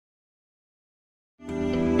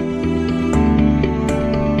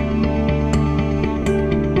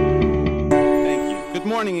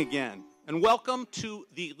morning again, and welcome to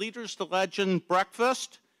the Leaders to Legend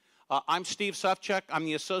Breakfast. I'm Steve Sufchek. I'm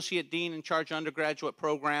the Associate Dean in charge of undergraduate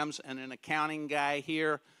programs and an accounting guy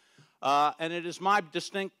here. And it is my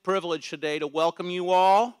distinct privilege today to welcome you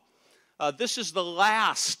all. This is the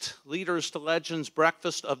last Leaders to Legends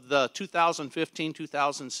Breakfast of the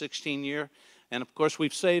 2015-2016 year. And of course,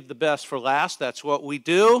 we've saved the best for last. That's what we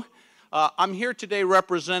do. I'm here today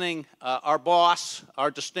representing our boss,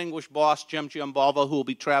 our distinguished boss, Jim Giambalvo, who will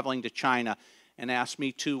be traveling to China, and asked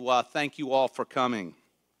me to thank you all for coming.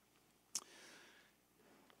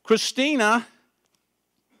 Christina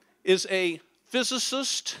is a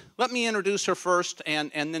physicist. Let me introduce her first,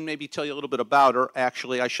 and then maybe tell you a little bit about her.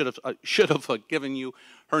 Actually, I should have given you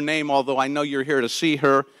her name, although I know you're here to see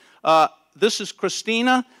her. This is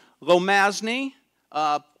Christina Lomasney.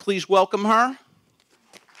 Please welcome her.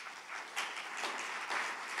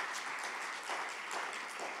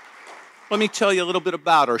 Let me tell you a little bit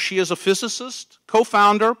about her. She is a physicist,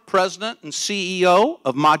 co-founder, president, and CEO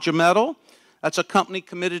of Modumetal. That's a company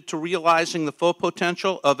committed to realizing the full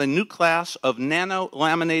potential of a new class of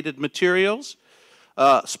nanolaminated materials,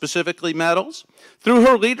 specifically metals. Through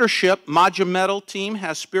her leadership, Modumetal team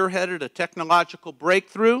has spearheaded a technological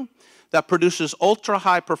breakthrough that produces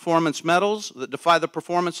ultra-high performance metals that defy the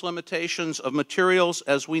performance limitations of materials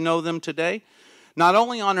as we know them today, not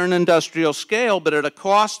only on an industrial scale, but at a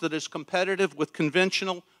cost that is competitive with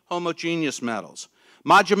conventional homogeneous metals.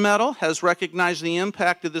 Modumetal has recognized the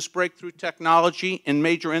impact of this breakthrough technology in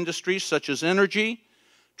major industries such as energy,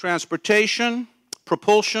 transportation,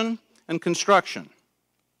 propulsion, and construction.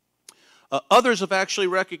 Others have actually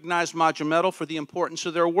recognized Modumetal for the importance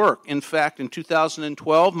of their work. In fact, in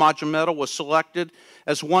 2012, Modumetal was selected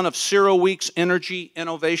as one of CERAWeek's Energy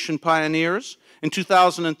Innovation Pioneers. In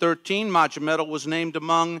 2013, Modumetal was named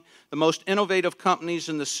among the most innovative companies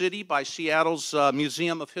in the city by Seattle's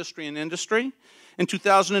Museum of History and Industry. In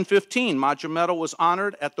 2015, Modumetal was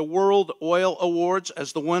honored at the World Oil Awards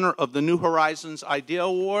as the winner of the New Horizons Idea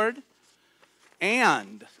Award.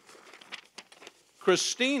 And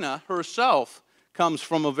Christina herself comes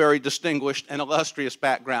from a very distinguished and illustrious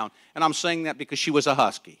background. And I'm saying that because she was a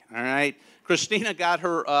Husky, all right? Christina got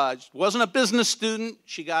her, wasn't a business student.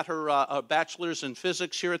 She got her bachelor's in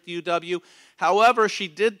physics here at the UW. However, she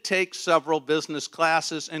did take several business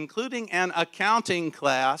classes, including an accounting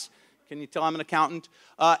class. Can you tell I'm an accountant?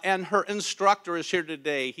 And her instructor is here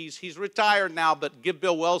today. He's retired now, but give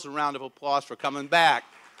Bill Wells a round of applause for coming back.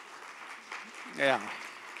 Yeah.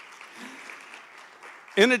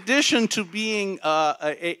 In addition to being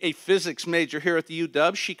a physics major here at the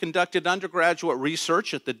UW, she conducted undergraduate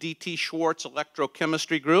research at the D.T. Schwartz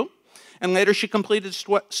Electrochemistry Group, and later she completed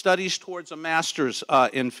studies towards a master's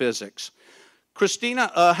in physics.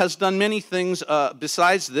 Christina has done many things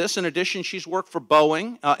besides this. In addition, she's worked for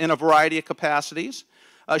Boeing in a variety of capacities.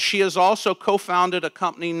 She has also co-founded a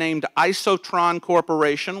company named Isotron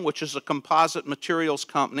Corporation, which is a composite materials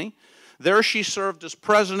company. There she served as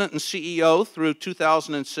president and CEO through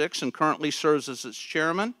 2006 and currently serves as its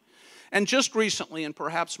chairman. And just recently, and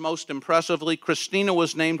perhaps most impressively, Christina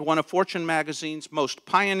was named one of Fortune magazine's most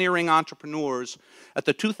pioneering entrepreneurs at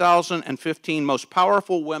the 2015 Most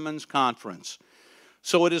Powerful Women's Conference.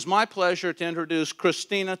 So it is my pleasure to introduce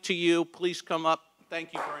Christina to you. Please come up.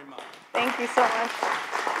 Thank you very much. Thank you so much.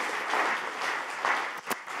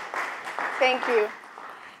 Thank you.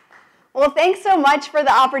 Well, thanks so much for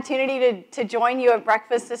the opportunity to join you at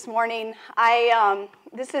breakfast this morning.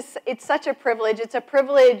 It's such a privilege. It's a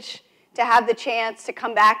privilege to have the chance to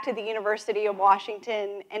come back to the University of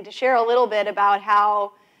Washington and to share a little bit about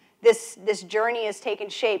how this journey has taken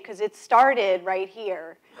shape, because it started right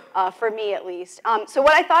here, for me at least. So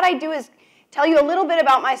what I thought I'd do is tell you a little bit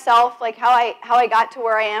about myself, like how I got to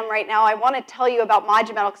where I am right now. I want to tell you about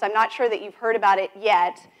Modumetal because I'm not sure that you've heard about it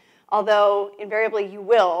yet, although invariably you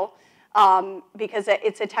will. Because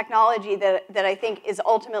it's a technology that I think is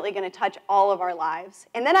ultimately going to touch all of our lives.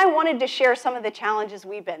 And then I wanted to share some of the challenges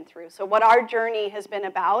we've been through, so what our journey has been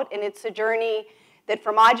about, and it's a journey that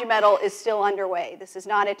for Modumetal is still underway. This is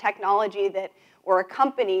not a technology or a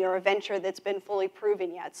company or a venture that's been fully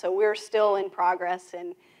proven yet, so we're still in progress,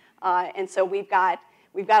 and so we've got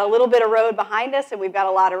a little bit of road behind us, and we've got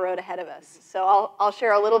a lot of road ahead of us. So I'll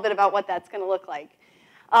share a little bit about what that's going to look like.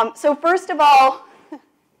 So first of all,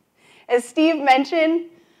 as Steve mentioned,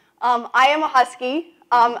 I am a Husky.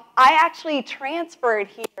 I actually transferred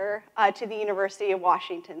here to the University of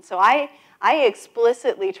Washington. So I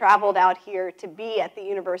explicitly traveled out here to be at the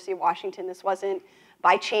University of Washington. This wasn't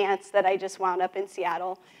by chance that I just wound up in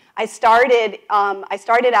Seattle. I started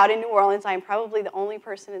out in New Orleans. I'm probably the only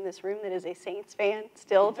person in this room that is a Saints fan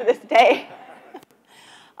still to this day.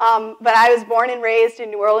 But I was born and raised in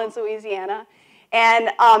New Orleans, Louisiana. And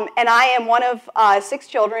I am one of 6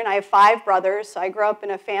 children. I have 5 brothers. So I grew up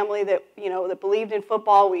in a family that, that believed in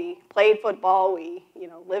football. We played football. We,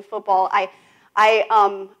 lived football. I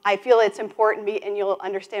feel it's important, and you'll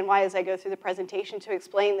understand why as I go through the presentation, to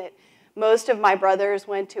explain that most of my brothers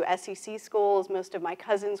went to SEC schools. Most of my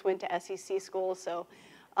cousins went to SEC schools. So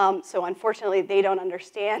unfortunately, they don't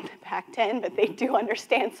understand Pac-10, but they do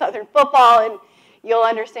understand Southern football, and you'll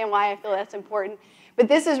understand why I feel that's important. But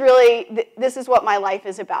this is what my life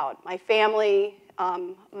is about. My family,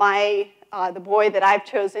 the boy that I've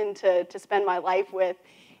chosen to spend my life with,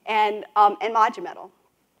 and Modumetal.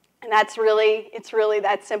 And it's really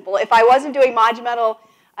that simple. If I wasn't doing Modumetal,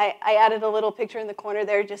 I added a little picture in the corner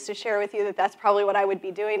there just to share with you that that's probably what I would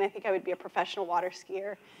be doing. I think I would be a professional water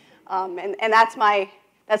skier. And that's my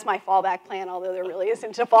fallback plan, although there really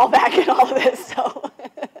isn't a fallback in all of this.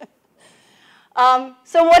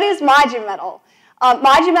 So what is Modumetal?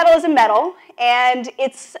 Modumetal is a metal, and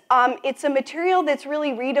it's a material that's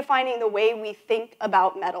really redefining the way we think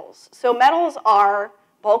about metals. So metals are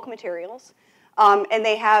bulk materials, and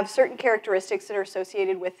they have certain characteristics that are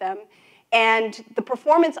associated with them. And the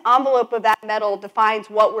performance envelope of that metal defines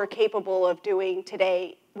what we're capable of doing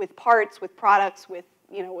today with parts, with products, with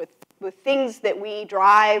things that we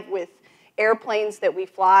drive, with airplanes that we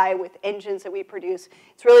fly, with engines that we produce.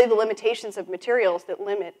 It's really the limitations of materials that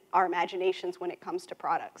limit our imaginations when it comes to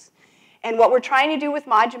products. And what we're trying to do with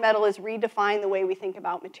Modumetal is redefine the way we think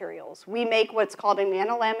about materials. We make what's called a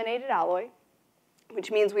nanolaminated alloy, which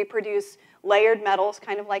means we produce layered metals,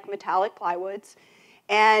 kind of like metallic plywoods.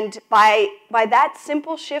 And by that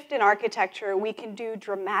simple shift in architecture, we can do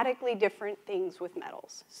dramatically different things with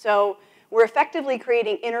metals. So we're effectively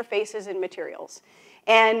creating interfaces in materials.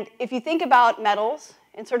 And if you think about metals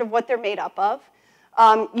and sort of what they're made up of,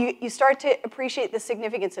 you start to appreciate the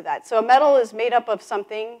significance of that. So a metal is made up of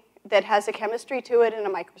something that has a chemistry to it and a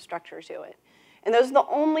microstructure to it. And those are the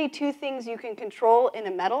only 2 things you can control in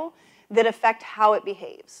a metal that affect how it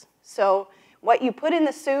behaves. So what you put in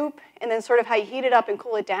the soup and then sort of how you heat it up and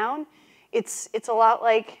cool it down, it's a lot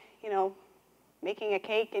like, making a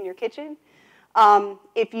cake in your kitchen.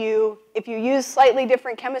 If you use slightly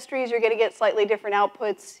different chemistries, you're going to get slightly different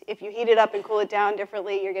outputs. If you heat it up and cool it down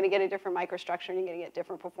differently, you're going to get a different microstructure and you're going to get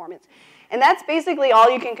different performance. And that's basically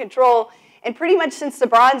all you can control. And pretty much since the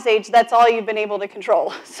Bronze Age, that's all you've been able to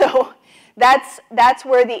control. So that's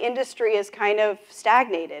where the industry is kind of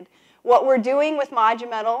stagnated. What we're doing with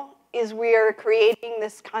Modumetal is we're creating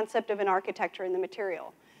this concept of an architecture in the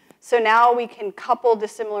material. So now we can couple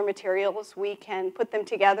dissimilar materials, we can put them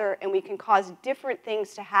together, and we can cause different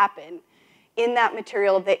things to happen in that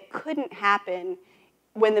material that couldn't happen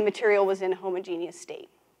when the material was in a homogeneous state,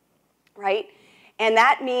 right? And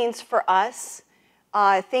that means for us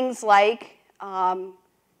things like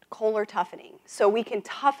Kohler toughening. So we can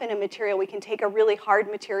toughen a material. We can take a really hard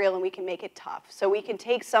material and we can make it tough. So we can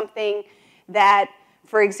take something that,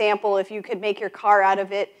 for example, if you could make your car out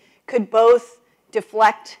of it, could both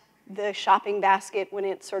deflect the shopping basket when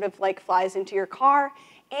it sort of like flies into your car,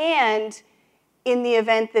 and in the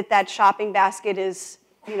event that that shopping basket is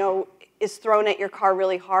thrown at your car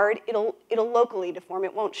really hard, it'll locally deform.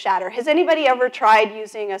 It won't shatter. Has anybody ever tried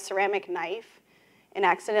using a ceramic knife and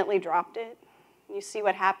accidentally dropped it? You see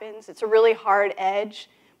what happens? It's a really hard edge,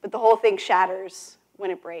 but the whole thing shatters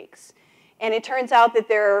when it breaks. And it turns out that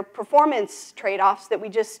there are performance trade-offs that we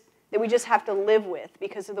just have to live with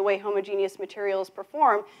because of the way homogeneous materials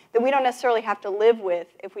perform, that we don't necessarily have to live with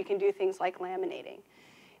if we can do things like laminating.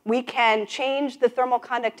 We can change the thermal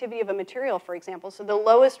conductivity of a material, for example. So the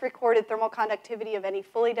lowest recorded thermal conductivity of any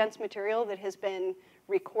fully dense material that has been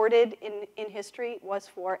recorded in history was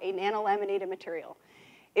for a nanolaminated material.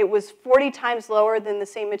 It was 40 times lower than the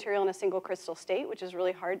same material in a single crystal state, which is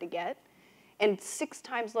really hard to get, and 6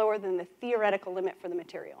 times lower than the theoretical limit for the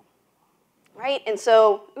material. Right? And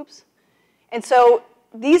so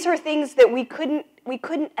these are things that we couldn't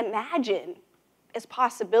imagine as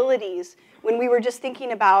possibilities when we were just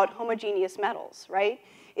thinking about homogeneous metals, right?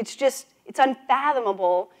 It's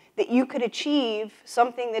unfathomable that you could achieve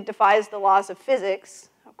something that defies the laws of physics.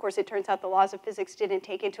 Of course, it turns out the laws of physics didn't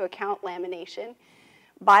take into account lamination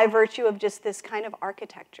by virtue of just this kind of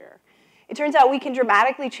architecture. It turns out we can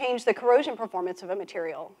dramatically change the corrosion performance of a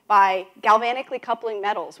material by galvanically coupling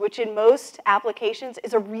metals, which in most applications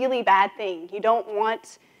is a really bad thing. You don't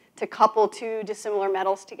want to couple 2 dissimilar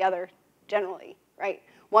metals together generally, right?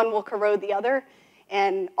 One will corrode the other,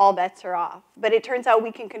 and all bets are off. But it turns out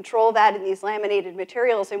we can control that in these laminated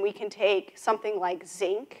materials, and we can take something like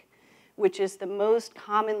zinc, which is the most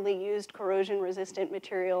commonly used corrosion-resistant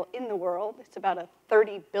material in the world. It's about a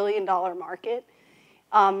 $30 billion market.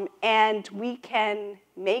 And we can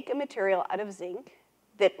make a material out of zinc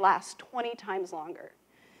that lasts 20 times longer.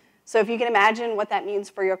 So if you can imagine what that means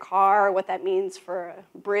for your car, what that means for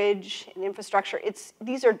a bridge and infrastructure,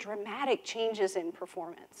 these are dramatic changes in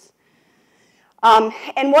performance.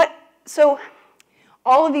 So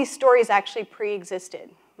all of these stories actually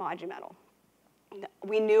pre-existed Modumetal.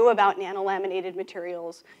 We knew about nanolaminated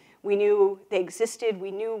materials. We knew they existed.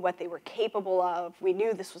 We knew what they were capable of. We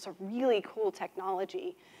knew this was a really cool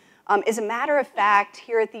technology. As a matter of fact,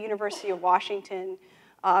 here at the University of Washington,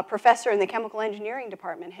 a professor in the chemical engineering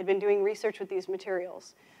department had been doing research with these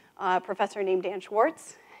materials. A professor named Dan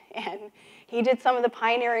Schwartz, and he did some of the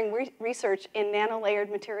pioneering research in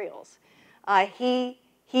nanolayered materials. He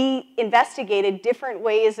investigated different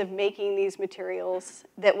ways of making these materials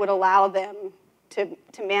that would allow them to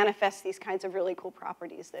manifest these kinds of really cool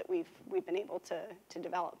properties that we've been able to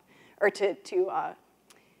develop, or to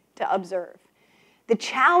observe. The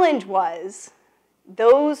challenge was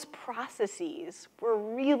those processes were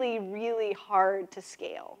really, really hard to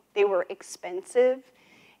scale. They were expensive,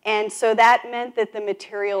 and so that meant that the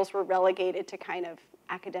materials were relegated to kind of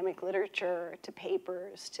academic literature, to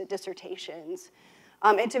papers, to dissertations,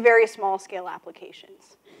 and to very small-scale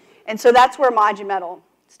applications. And so that's where Modumetal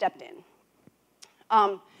stepped in.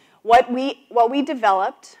 What we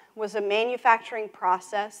developed was a manufacturing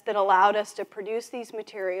process that allowed us to produce these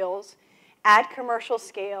materials at commercial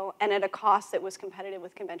scale and at a cost that was competitive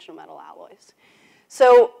with conventional metal alloys.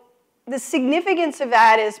 So the significance of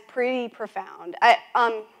that is pretty profound.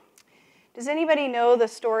 Does anybody know the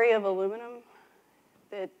story of aluminum?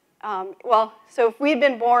 So if we had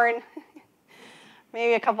been born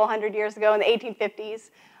maybe a couple hundred years ago in the 1850s,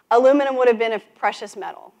 aluminum would have been a precious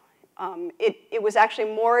metal. It was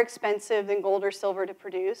actually more expensive than gold or silver to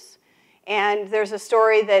produce. And there's a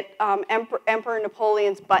story that Emperor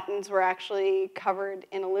Napoleon's buttons were actually covered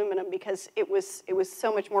in aluminum because it was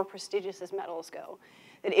so much more prestigious as metals go.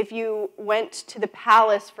 That if you went to the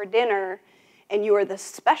palace for dinner and you were the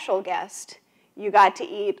special guest, you got to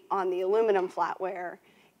eat on the aluminum flatware.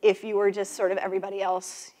 If you were just sort of everybody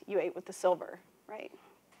else, you ate with the silver, right?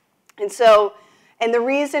 And the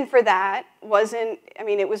reason for that wasn't,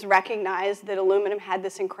 it was recognized that aluminum had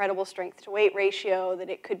this incredible strength to weight ratio, that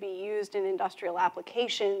it could be used in industrial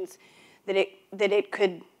applications, that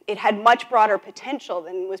it had much broader potential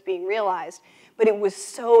than was being realized, but it was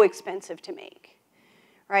so expensive to make,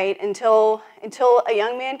 right? Until a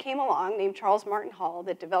young man came along named Charles Martin Hall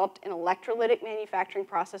that developed an electrolytic manufacturing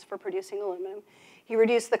process for producing aluminum. He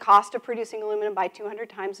reduced the cost of producing aluminum by 200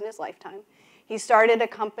 times in his lifetime. He started a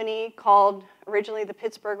company called originally the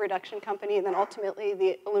Pittsburgh Reduction Company, and then ultimately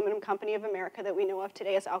the Aluminum Company of America that we know of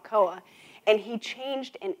today as Alcoa. And he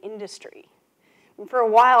changed an industry. And for a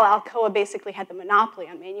while, Alcoa basically had the monopoly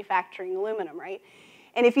on manufacturing aluminum, right?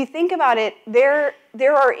 And if you think about it, there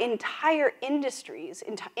are entire industries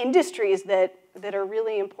that are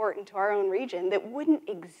really important to our own region that wouldn't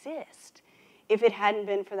exist if it hadn't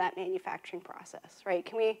been for that manufacturing process, right?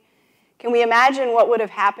 Can we imagine what would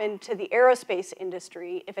have happened to the aerospace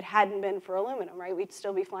industry if it hadn't been for aluminum, right? We'd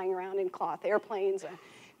still be flying around in cloth airplanes. I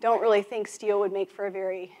don't really think steel would make for a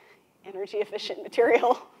very energy-efficient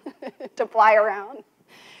material to fly around,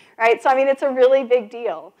 right? So, it's a really big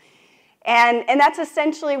deal. And that's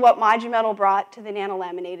essentially what Modumetal brought to the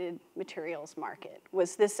nanolaminated materials market,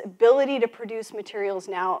 was this ability to produce materials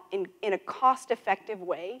now in a cost-effective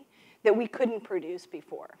way that we couldn't produce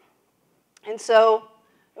before. And so,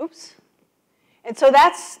 And so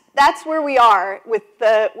that's where we are with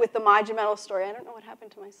the Modumetal story. I don't know what happened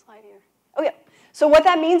to my slide here. Oh, yeah. So what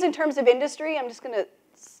that means in terms of industry, I'm just going to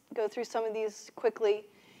go through some of these quickly,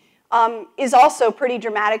 is also pretty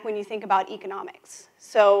dramatic when you think about economics.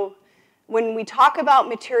 So when we talk about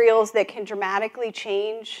materials that can dramatically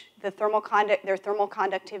change their thermal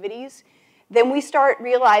conductivities, then we start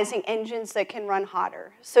realizing engines that can run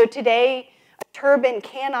hotter. So today, a turbine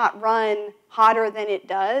cannot run hotter than it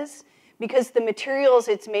does because the materials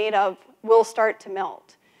it's made of will start to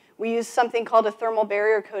melt. We use something called a thermal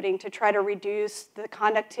barrier coating to try to reduce the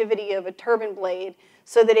conductivity of a turbine blade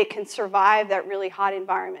so that it can survive that really hot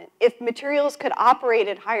environment. If materials could operate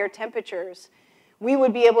at higher temperatures, we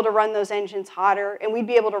would be able to run those engines hotter, and we'd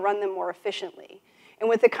be able to run them more efficiently. And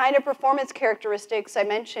with the kind of performance characteristics I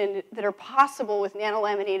mentioned that are possible with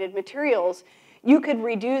nanolaminated materials, you could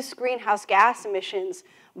reduce greenhouse gas emissions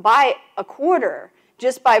by a quarter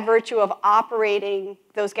just by virtue of operating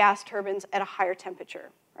those gas turbines at a higher temperature,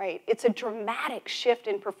 right? It's a dramatic shift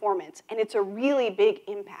in performance, and it's a really big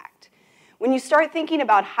impact. when you start thinking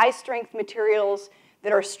about high-strength materials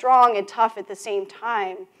that are strong and tough at the same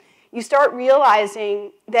time, you start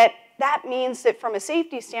realizing that that means that from a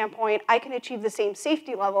safety standpoint, I can achieve the same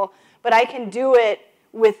safety level, but I can do it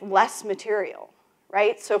with less material,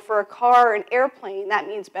 right? So for a car or an airplane, that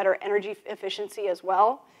means better energy efficiency as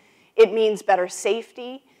well. It means better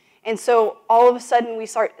safety. And so all of a sudden, we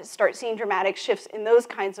start seeing dramatic shifts in those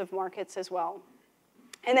kinds of markets as well.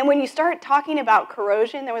 And then when you start talking about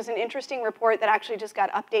corrosion, there was an interesting report that actually just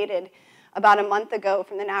got updated about a month ago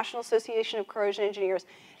from the National Association of Corrosion Engineers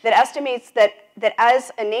that estimates that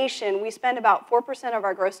as a nation, we spend about 4% of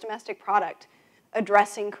our gross domestic product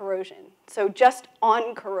addressing corrosion. So just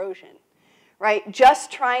on corrosion, right?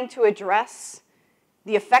 Just trying to address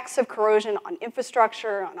the effects of corrosion on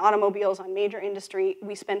infrastructure, on automobiles, on major industry,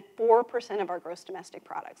 we spend 4% of our gross domestic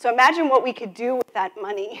product. So imagine what we could do with that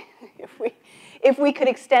money if we could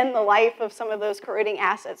extend the life of some of those corroding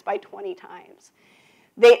assets by 20 times.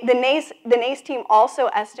 The NACE team also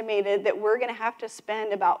estimated that we're going to have to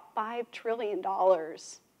spend about $5 trillion,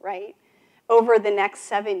 right, over the next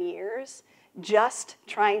 7 years just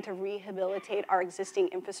trying to rehabilitate our existing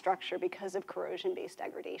infrastructure because of corrosion-based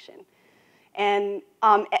degradation. And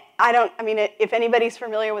if anybody's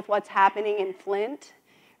familiar with what's happening in Flint,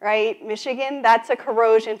 right, Michigan, that's a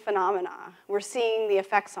corrosion phenomena. We're seeing the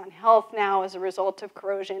effects on health now as a result of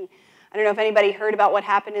corrosion. I don't know if anybody heard about what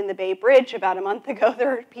happened in the Bay Bridge about a month ago.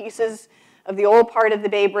 There are pieces of the old part of the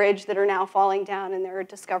Bay Bridge that are now falling down, and they're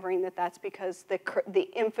discovering that that's because the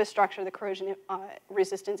infrastructure, the corrosion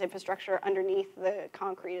resistance infrastructure underneath the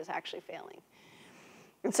concrete is actually failing.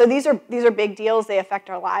 And so these are big deals. They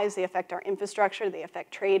affect our lives. They affect our infrastructure. They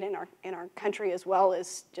affect trade in our country as well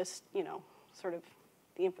as just, you know, sort of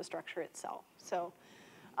the infrastructure itself. So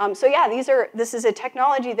yeah, this is a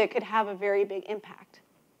technology that could have a very big impact.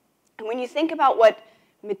 And when you think about what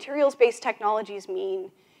materials-based technologies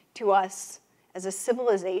mean to us as a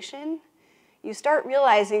civilization, you start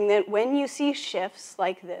realizing that when you see shifts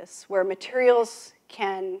like this, where materials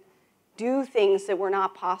can do things that were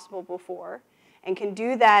not possible before, and can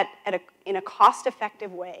do that in a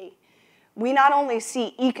cost-effective way, we not only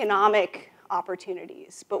see economic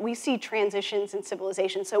opportunities, but we see transitions in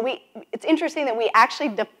civilization. So it's interesting that we actually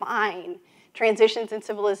define transitions in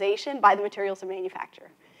civilization by the materials of manufacture.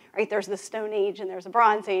 Right? There's the Stone Age, and there's a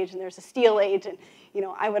Bronze Age, and there's a Steel Age, and you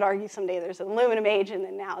know, I would argue someday there's an Aluminum Age, and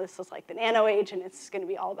then now this is like the Nano Age, and it's going to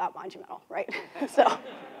be all about Modumetal, right? So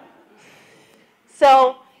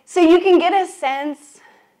you can get a sense,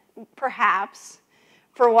 perhaps,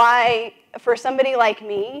 for somebody like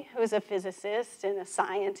me, who's a physicist and a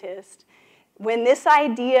scientist, when this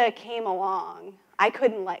idea came along, I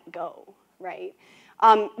couldn't let go, right?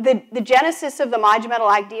 The genesis of the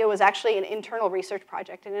Modumetal idea was actually an internal research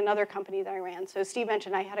project in another company that I ran. So Steve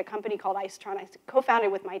mentioned I had a company called Isotron. I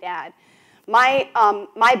co-founded with my dad. My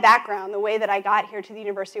background, the way that I got here to the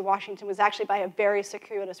University of Washington, was actually by a very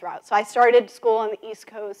circuitous route. So I started school on the East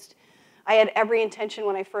Coast. I had every intention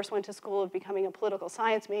when I first went to school of becoming a political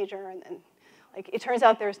science major, and then it turns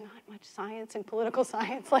out there's not much science in political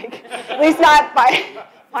science, at least not by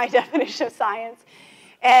my definition of science.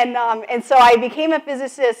 And so I became a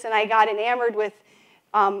physicist, and I got enamored with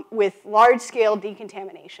large-scale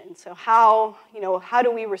decontamination. So how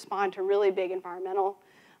do we respond to really big environmental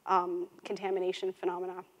contamination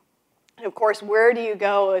phenomena? And of course, where do you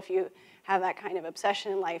go if you have that kind of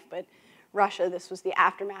obsession in life? But Russia, this was the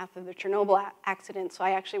aftermath of the Chernobyl accident, so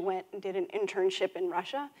I actually went and did an internship in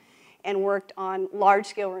Russia and worked on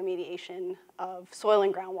large-scale remediation of soil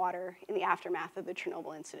and groundwater in the aftermath of the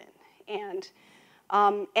Chernobyl incident.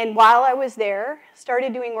 And while I was there,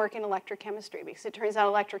 started doing work in electrochemistry, because it turns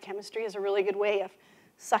out electrochemistry is a really good way of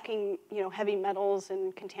sucking heavy metals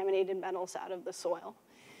and contaminated metals out of the soil.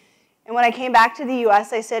 And when I came back to the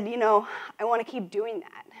US, I said, I want to keep doing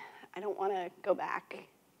that. I don't want to go back,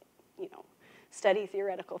 study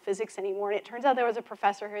theoretical physics anymore. And it turns out there was a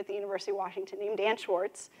professor here at the University of Washington named Dan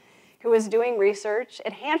Schwartz who was doing research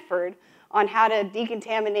at Hanford on how to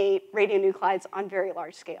decontaminate radionuclides on very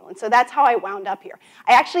large scale. And so that's how I wound up here.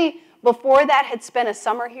 I actually, before that, had spent a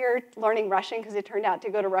summer here learning Russian, because it turned out to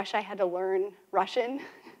go to Russia, I had to learn Russian.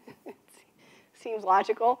 Seems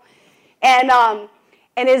logical. And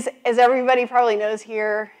as everybody probably knows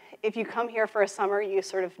here, if you come here for a summer, you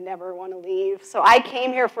sort of never want to leave. So I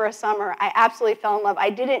came here for a summer. I absolutely fell in love.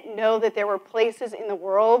 I didn't know that there were places in the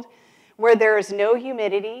world where there is no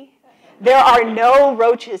humidity. There are no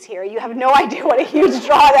roaches here. You have no idea what a huge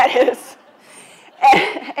draw that is.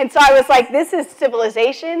 And so I was like, this is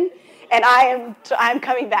civilization, and I'm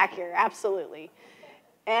coming back here, absolutely.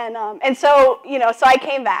 And so, so I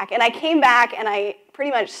came back, and I pretty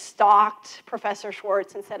much stalked Professor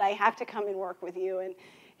Schwartz and said, I have to come and work with you. And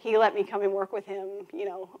he let me come and work with him, you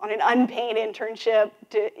know, on an unpaid internship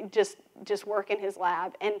to just work in his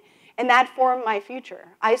lab. And that formed my future.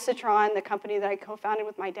 Isotron, the company that I co-founded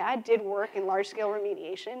with my dad, did work in large-scale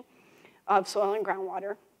remediation of soil and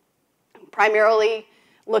groundwater, primarily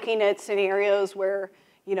looking at scenarios where,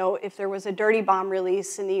 you know, if there was a dirty bomb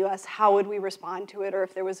release in the US, how would we respond to it? Or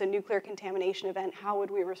if there was a nuclear contamination event, how would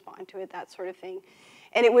we respond to it? That sort of thing.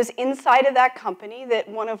 And it was inside of that company that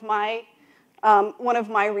one of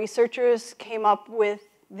my researchers came up with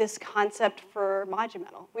this concept for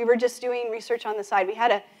Modumetal. We were just doing research on the side. We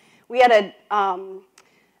had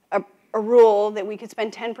a rule that we could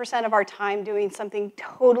spend 10% of our time doing something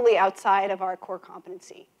totally outside of our core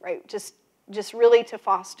competency, right? Just really to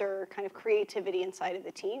foster kind of creativity inside of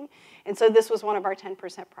the team. And so this was one of our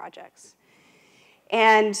 10% projects.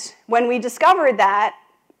 And when we discovered that,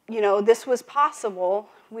 you know, this was possible,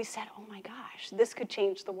 we said, oh my gosh, this could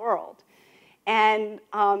change the world. And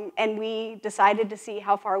we decided to see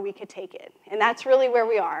how far we could take it. And that's really where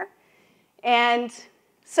we are. And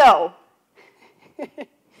so,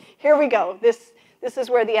 here we go. This is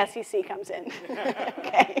where the SEC comes in.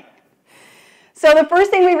 Okay. So the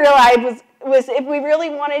first thing we realized was if we really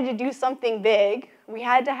wanted to do something big, we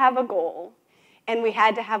had to have a goal, and we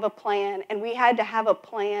had to have a plan, and we had to have a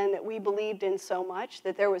plan that we believed in so much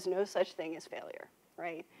that there was no such thing as failure,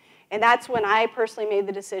 right? And that's when I personally made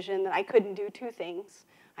the decision that I couldn't do two things.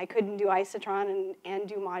 I couldn't do Isotron and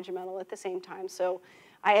do Modumetal at the same time, so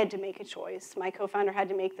I had to make a choice. My co-founder had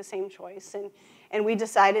to make the same choice, and we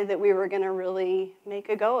decided that we were going to really make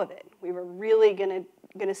a go of it. We were really going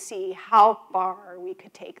to see how far we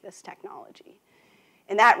could take this technology.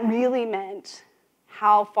 And that really meant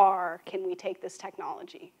how far can we take this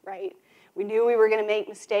technology, right? We knew we were going to make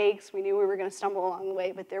mistakes. We knew we were going to stumble along the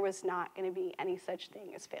way, but there was not going to be any such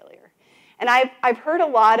thing as failure. And I've heard a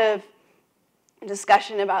lot of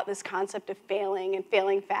discussion about this concept of failing and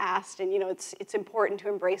failing fast, and you know, it's important to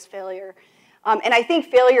embrace failure. And I think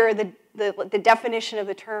failure, the definition of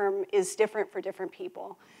the term, is different for different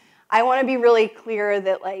people. I want to be really clear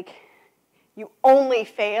that, like, you only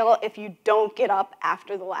fail if you don't get up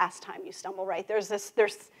after the last time you stumble, right? There's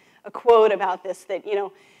a quote about this that, you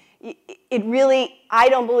know, I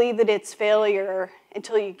don't believe that it's failure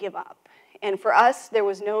until you give up. And for us, there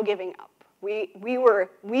was no giving up. We were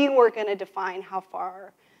going to define how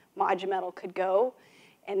far Modumetal could go,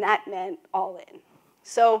 and that meant all in.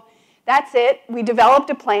 So that's it. We developed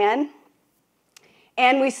a plan,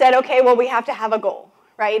 and we said, okay, well, we have to have a goal,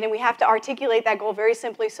 right? And we have to articulate that goal very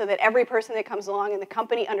simply so that every person that comes along in the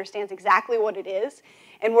company understands exactly what it is,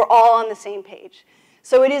 and we're all on the same page.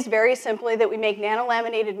 So it is very simply that we make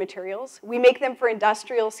nanolaminated materials. We make them for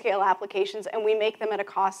industrial scale applications, and we make them at a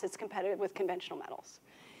cost that's competitive with conventional metals.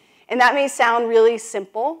 And that may sound really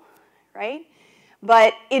simple, right?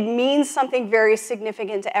 But it means something very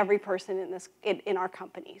significant to every person in our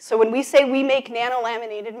company. So when we say we make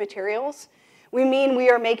nanolaminated materials, we mean we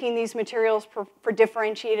are making these materials for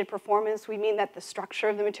differentiated performance. We mean that the structure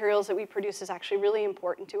of the materials that we produce is actually really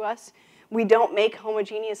important to us. We don't make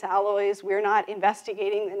homogeneous alloys. We're not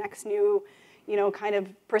investigating the next new, you know, kind of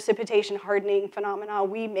precipitation hardening phenomena.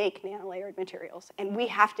 We make nanolayered materials, and we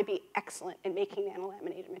have to be excellent in making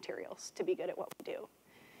nanolaminated materials to be good at what we do.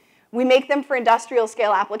 We make them for industrial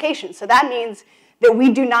scale applications, so that means that we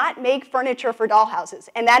do not make furniture for dollhouses,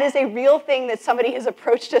 and that is a real thing that somebody has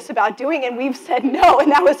approached us about doing, and we've said no, and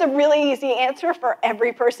that was a really easy answer for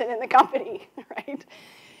every person in the company, right?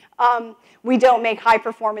 We don't make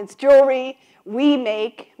high-performance jewelry. We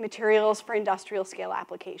make materials for industrial scale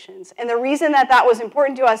applications. And the reason that that was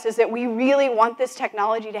important to us is that we really want this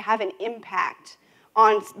technology to have an impact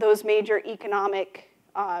on those major economic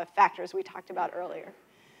factors we talked about earlier,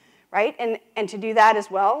 right? And to do that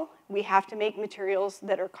as well, we have to make materials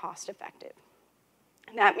that are cost-effective.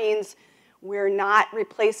 And that means we're not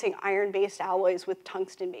replacing iron-based alloys with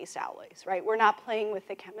tungsten-based alloys, right? We're not playing with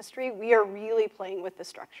the chemistry. We are really playing with the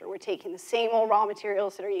structure. We're taking the same old raw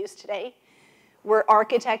materials that are used today. We're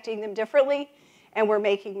architecting them differently, and we're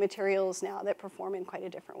making materials now that perform in quite a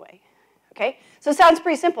different way, okay? So it sounds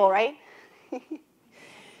pretty simple, right?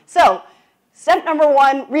 So step number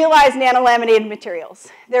one, realize nanolaminated materials.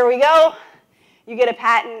 There we go. You get a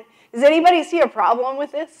patent. Does anybody see a problem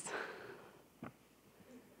with this?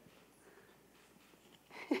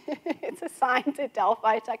 It's assigned to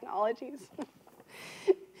Delphi Technologies.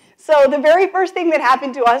 So the very first thing that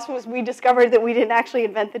happened to us was we discovered that we didn't actually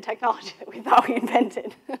invent the technology that we thought we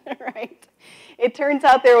invented, right? It turns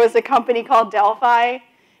out there was a company called Delphi,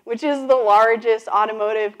 which is the largest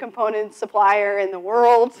automotive component supplier in the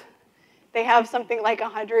world. They have something like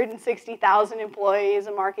 160,000 employees,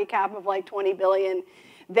 a market cap of like 20 billion.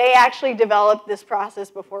 They actually developed this process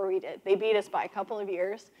before we did. They beat us by a couple of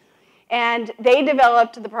years. And they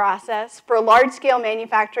developed the process for large-scale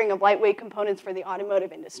manufacturing of lightweight components for the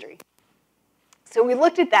automotive industry. So we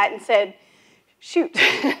looked at that and said, shoot,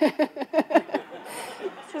 this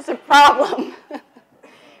is a problem,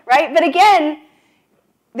 right? But again,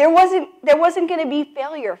 there wasn't going to be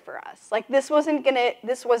failure for us. Like this was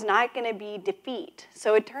not going to be defeat.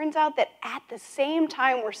 So it turns out that at the same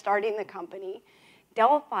time we're starting the company,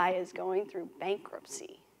 Delphi is going through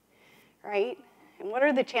bankruptcy, right? And what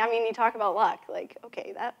are the I mean, you talk about luck. Like,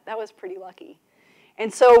 okay, that was pretty lucky.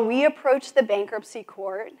 And so we approached the bankruptcy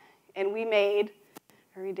court, and we made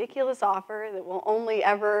a ridiculous offer that we'll only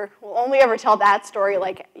ever tell that story,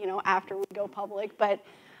 like, you know, after we go public. But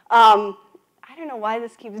I don't know why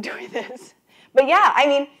this keeps doing this. But yeah, I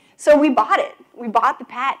mean, so we bought it. We bought the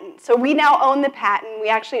patent. So we now own the patent. We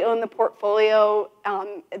actually own the portfolio,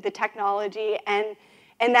 the technology, and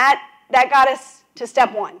that got us to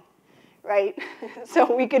step one, right?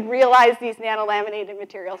 So we could realize these nanolaminated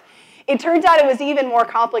materials. It turns out it was even more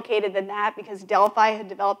complicated than that because Delphi had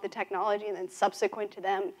developed the technology, and then subsequent to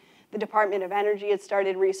them, the Department of Energy had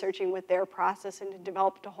started researching with their process and had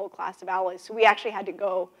developed a whole class of alloys. So we actually had to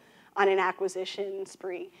go on an acquisition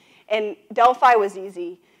spree. And Delphi was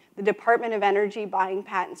easy. The Department of Energy buying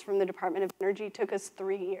patents from the Department of Energy took us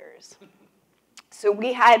 3 years. So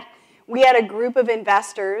we had a group of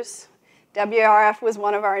investors, WRF was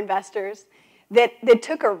one of our investors, that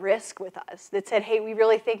took a risk with us, that said, hey, we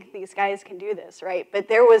really think these guys can do this, right? But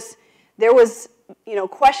there was you know,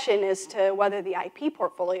 question as to whether the IP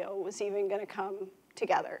portfolio was even going to come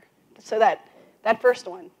together. So that first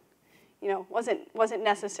one, you know, wasn't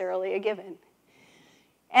necessarily a given.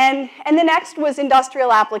 And the next was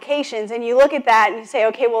industrial applications, and you look at that and you say,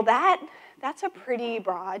 okay, well that's a pretty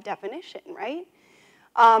broad definition, right?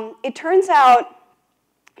 It turns out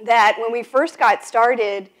that when we first got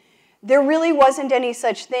started, there really wasn't any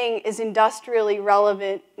such thing as industrially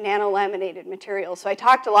relevant nanolaminated materials. So I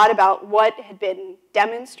talked a lot about what had been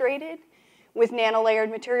demonstrated with nanolayered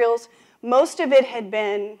materials. Most of it had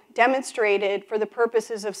been demonstrated for the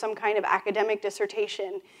purposes of some kind of academic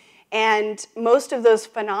dissertation. And most of those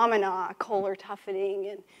phenomena, Kohler toughening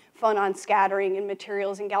and phonon scattering and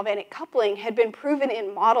materials and galvanic coupling, had been proven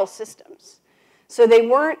in model systems. So they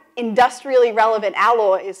weren't industrially relevant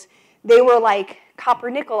alloys. They were like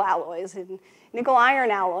copper-nickel alloys and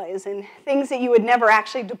nickel-iron alloys and things that you would never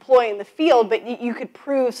actually deploy in the field, but you could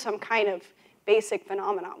prove some kind of basic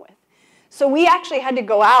phenomenon with. So we actually had to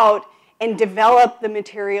go out and develop the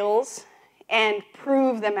materials and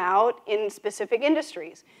prove them out in specific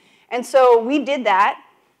industries. And so we did that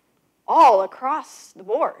all across the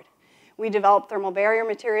board. We developed thermal barrier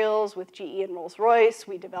materials with GE and Rolls-Royce.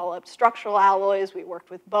 We developed structural alloys. We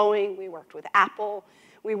worked with Boeing. We worked with Apple.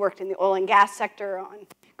 We worked in the oil and gas sector on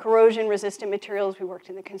corrosion-resistant materials. We worked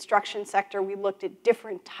in the construction sector. We looked at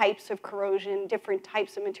different types of corrosion, different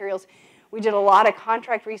types of materials. We did a lot of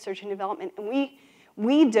contract research and development, and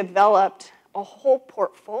we developed a whole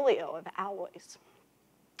portfolio of alloys.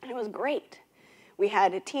 And it was great. We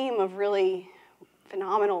had a team of really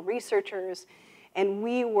phenomenal researchers, and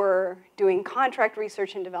we were doing contract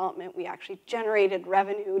research and development. We actually generated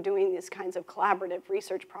revenue doing these kinds of collaborative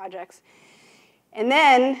research projects. And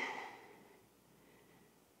then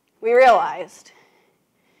we realized,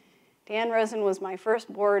 Dan Rosen was my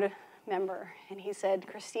first board member, and he said,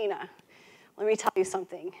 Christina, let me tell you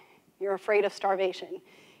something. You're afraid of starvation.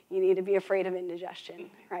 You need to be afraid of indigestion,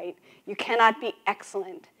 right? You cannot be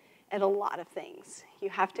excellent at a lot of things. You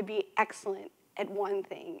have to be excellent at one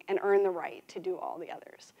thing and earn the right to do all the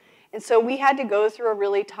others. And so we had to go through a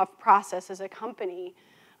really tough process as a company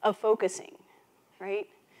of focusing, right?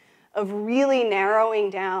 Of really narrowing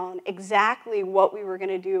down exactly what we were going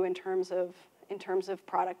to do in terms of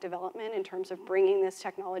product development, in terms of bringing this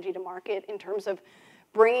technology to market, in terms of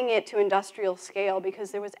bringing it to industrial scale,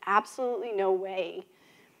 because there was absolutely no way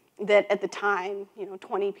that at the time,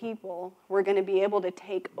 20 people were going to be able to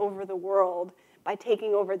take over the world by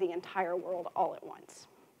taking over the entire world all at once.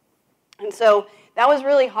 And so that was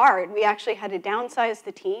really hard. We actually had to downsize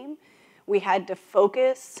the team. We had to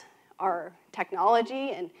focus our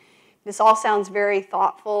technology, and this all sounds very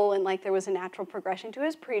thoughtful and like there was a natural progression to it. It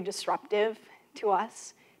was pretty disruptive to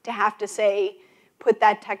us to have to say, put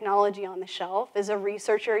that technology on the shelf. As a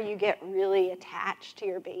researcher, you get really attached to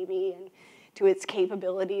your baby and to its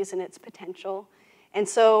capabilities and its potential. And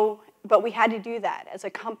so, but we had to do that as a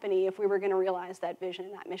company if we were going to realize that vision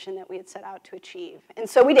and that mission that we had set out to achieve. And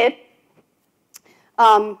so we did.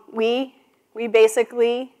 We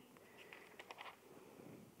basically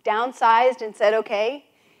downsized and said, okay,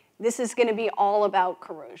 this is going to be all about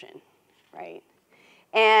corrosion, right?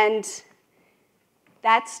 And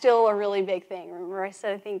that's still a really big thing. Remember I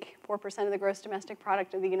said, I think 4% of the gross domestic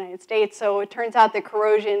product of the United States. So it turns out that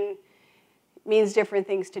corrosion means different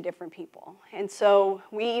things to different people. And so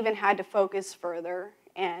we even had to focus further,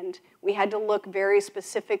 and we had to look very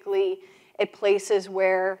specifically at places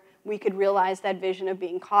where we could realize that vision of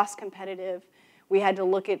being cost competitive. We had to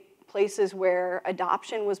look at places where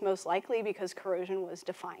adoption was most likely because corrosion was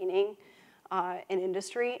defining an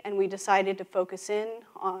industry, and we decided to focus in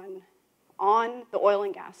on the oil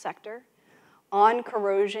and gas sector, on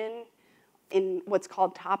corrosion in what's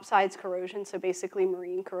called topsides corrosion, so basically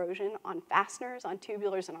marine corrosion, on fasteners, on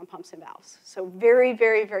tubulars, and on pumps and valves. So very,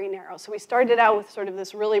 very, very narrow. So we started out with sort of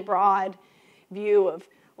this really broad view of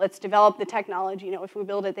let's develop the technology. You know, if we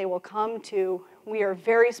build it, they will come, to we are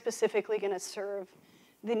very specifically going to serve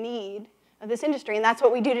the need of this industry, and that's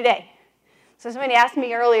what we do today. So somebody asked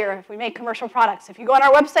me earlier if we make commercial products. If you go on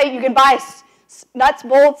our website, you can buy nuts,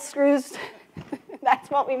 bolts, screws. That's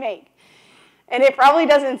what we make. And it probably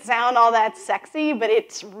doesn't sound all that sexy, but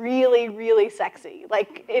it's really, really sexy.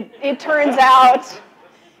 Like, it turns out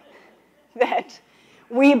that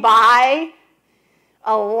we buy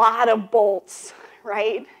a lot of bolts,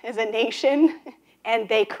 right, as a nation, and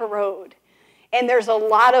they corrode. And there's a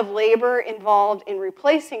lot of labor involved in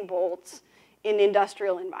replacing bolts in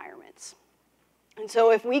industrial environments. And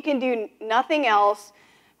so if we can do nothing else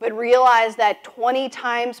but realize that 20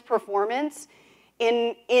 times performance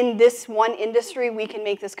in this one industry, we can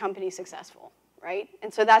make this company successful, right?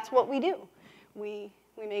 And so that's what we do. We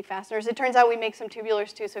make fasteners. It turns out we make some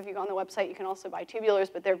tubulars too, so if you go on the website, you can also buy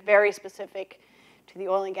tubulars, but they're very specific to the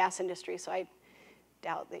oil and gas industry, so I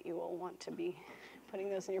doubt that you will want to be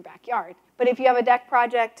putting those in your backyard. But if you have a deck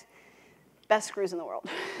project, best screws in the world,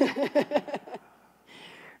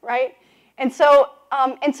 right? And so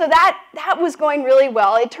that was going really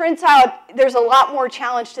well. It turns out there's a lot more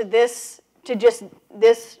challenge to just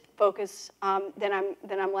this focus than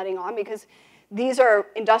I'm letting on, because these are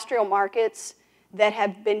industrial markets that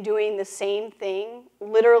have been doing the same thing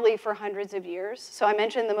literally for hundreds of years. So I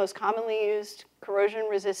mentioned the most commonly used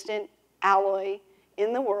corrosion-resistant alloy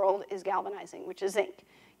in the world is galvanizing, which is zinc.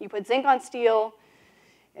 You put zinc on steel,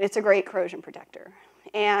 and it's a great corrosion protector.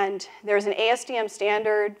 And there's an ASTM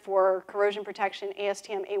standard for corrosion protection,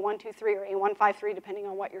 ASTM A123 or A153, depending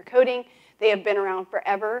on what you're coding. They have been around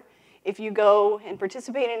forever. If you go and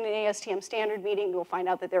participate in an ASTM standard meeting, you'll find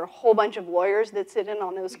out that there are a whole bunch of lawyers that sit in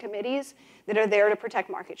on those committees that are there to protect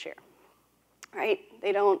market share, right?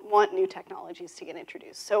 They don't want new technologies to get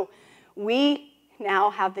introduced. So we now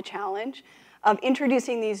have the challenge of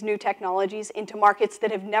introducing these new technologies into markets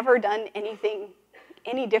that have never done anything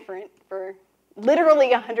any different for literally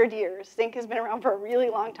 100 years. Zinc has been around for a really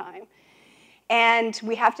long time. And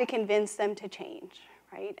we have to convince them to change,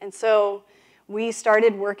 right? And so we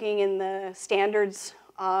started working in the standards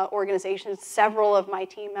organizations. Several of my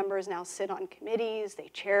team members now sit on committees. They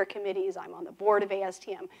chair committees. I'm on the board of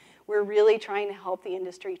ASTM. We're really trying to help the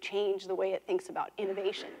industry change the way it thinks about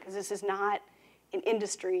innovation, because this is not an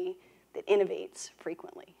industry that innovates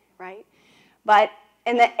frequently, right?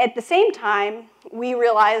 And at the same time, we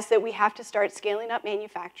realized that we have to start scaling up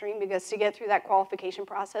manufacturing, because to get through that qualification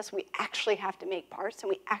process, we actually have to make parts, and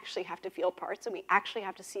we actually have to field parts, and we actually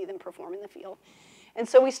have to see them perform in the field. And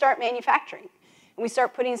so we start manufacturing, and we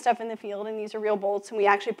start putting stuff in the field, and these are real bolts, and we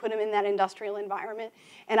actually put them in that industrial environment.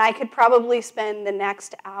 And I could probably spend the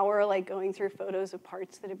next hour like going through photos of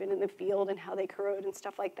parts that have been in the field and how they corrode and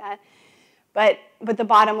stuff like that. But the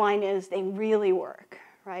bottom line is they really work,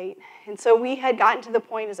 right? And so we had gotten to the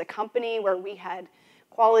point as a company where we had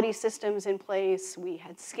quality systems in place, we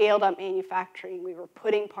had scaled up manufacturing, we were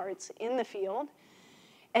putting parts in the field.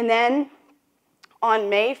 And then on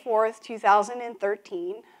May 4th,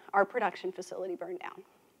 2013, our production facility burned down.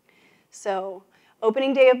 So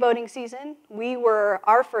opening day of boating season,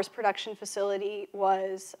 our first production facility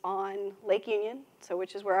was on Lake Union, so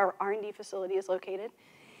which is where our R&D facility is located.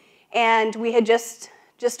 And we had just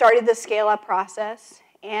started the scale-up process,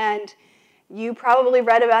 and you probably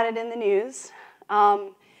read about it in the news.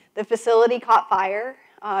 The facility caught fire,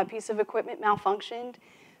 a piece of equipment malfunctioned,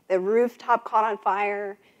 the rooftop caught on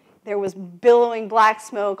fire, there was billowing black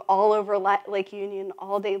smoke all over Lake Union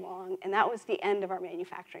all day long, and that was the end of our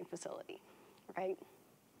manufacturing facility, right?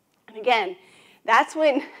 And again, that's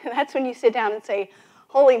when you sit down and say,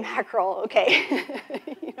 holy mackerel, okay,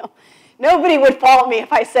 you know, nobody would fault me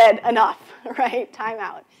if I said enough, right, time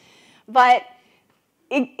out. But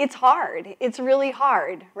it's hard. It's really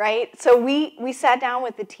hard, right? So we sat down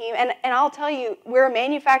with the team, and I'll tell you, we're a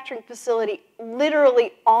manufacturing facility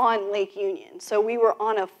literally on Lake Union. So we were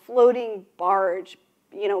on a floating barge,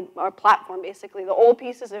 our platform basically. The old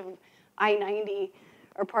pieces of I-90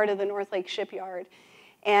 are part of the North Lake shipyard.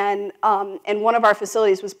 And one of our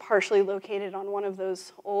facilities was partially located on one of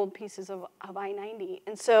those old pieces of I-90.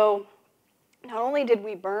 And so not only did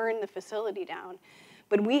we burn the facility down,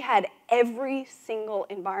 but we had every single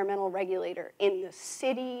environmental regulator in the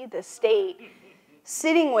city, the state,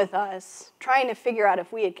 sitting with us, trying to figure out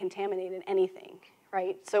if we had contaminated anything,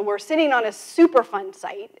 right? So we're sitting on a Superfund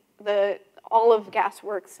site. The Olive Gas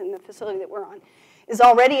Works in the facility that we're on is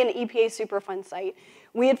already an EPA Superfund site.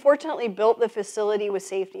 We had fortunately built the facility with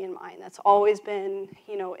safety in mind. That's always been,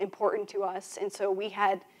 important to us. And so we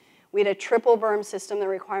had a triple berm system. The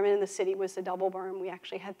requirement in the city was a double berm. We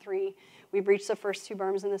actually had 3. We breached the first 2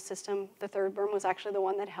 berms in the system. The 3rd berm was actually the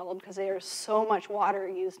one that held because there's so much water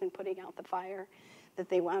used in putting out the fire that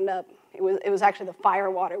they wound up. It was actually the fire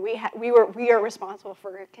water. We are responsible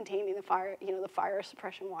for containing the fire, the fire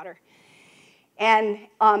suppression water. And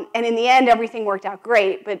in the end, everything worked out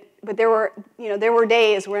great. But there were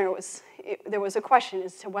days where there was a question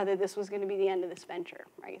as to whether this was going to be the end of this venture,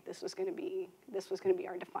 right? This was going to be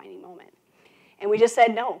our defining moment. And we just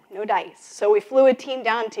said no dice. So we flew a team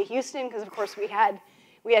down to Houston because, of course, we had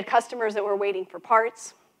customers that were waiting for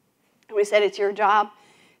parts. And we said it's your job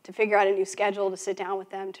to figure out a new schedule, to sit down with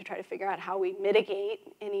them, to try to figure out how we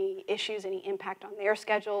mitigate any issues, any impact on their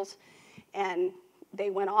schedules. And they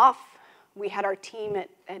went off. We had our team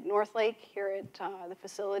at North Lake here at the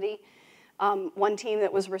facility. One team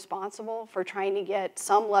that was responsible for trying to get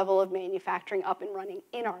some level of manufacturing up and running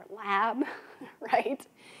in our lab, right?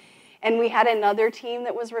 And we had another team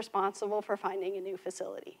that was responsible for finding a new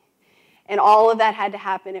facility. And all of that had to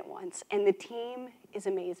happen at once. And the team is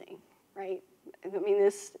amazing, right? I mean,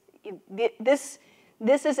 this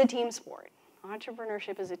is a team sport.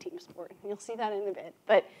 Entrepreneurship is a team sport. You'll see that in a bit.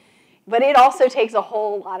 But it also takes a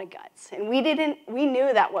whole lot of guts. And we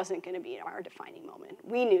knew that wasn't going to be our defining moment.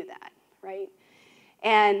 We knew that, right?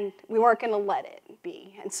 And we weren't going to let it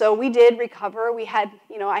be. And so we did recover. We had,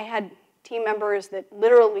 I had team members that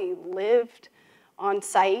literally lived on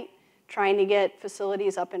site trying to get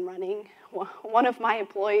facilities up and running. One of my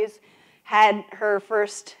employees had her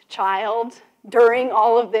first child during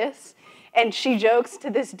all of this, and she jokes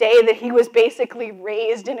to this day that he was basically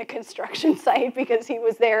raised in a construction site because he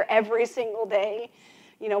was there every single day,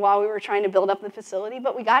 while we were trying to build up the facility,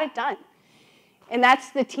 but we got it done. And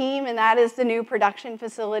that's the team, and that is the new production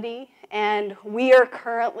facility. And we are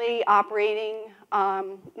currently operating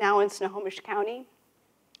now in Snohomish County,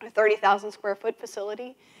 a 30,000 square foot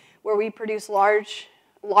facility where we produce large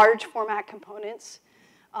format components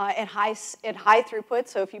at high throughput.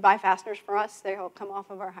 So if you buy fasteners from us, they'll come off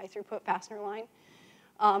of our high throughput fastener line.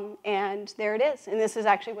 And there it is. And this is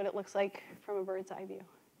actually what it looks like from a bird's eye view.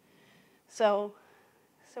 So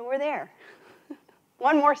we're there.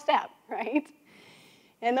 One more step, right?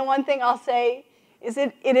 And the one thing I'll say is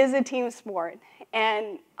it is a team sport.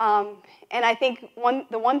 And I think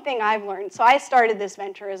the one thing I've learned, so I started this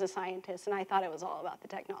venture as a scientist, and I thought it was all about the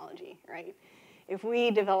technology, right? If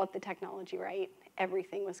we developed the technology right,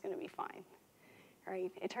 everything was going to be fine,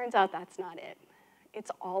 right? It turns out that's not it.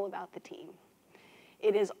 It's all about the team.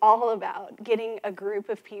 It is all about getting a group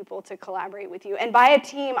of people to collaborate with you. And by a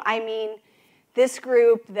team, I mean this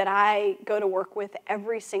group that I go to work with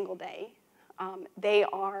every single day. They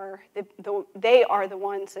are the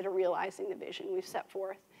ones that are realizing the vision we've set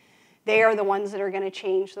forth. They are the ones that are going to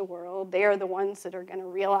change the world. They are the ones that are going to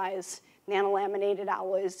realize nanolaminated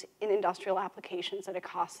alloys in industrial applications at a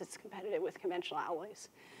cost that's competitive with conventional alloys.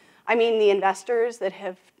 I mean, the investors that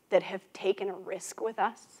have taken a risk with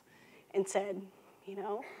us and said,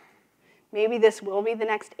 maybe this will be the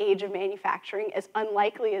next age of manufacturing, as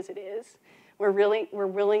unlikely as it is. We're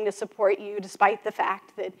willing to support you despite the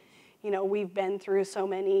fact that we've been through so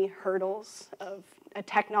many hurdles of a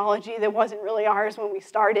technology that wasn't really ours when we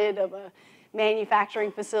started, of a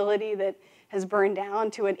manufacturing facility that has burned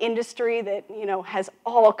down, to an industry that has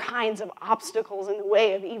all kinds of obstacles in the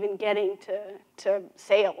way of even getting to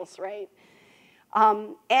sales, right?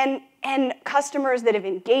 And customers that have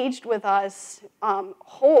engaged with us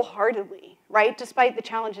wholeheartedly, right, despite the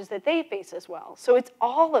challenges that they face as well. So it's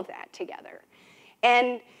all of that together.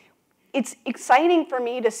 And it's exciting for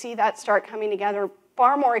me to see that start coming together,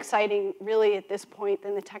 far more exciting really at this point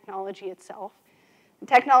than the technology itself. The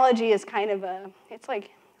technology is kind of it's like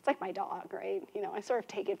my dog, right? I sort of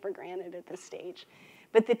take it for granted at this stage.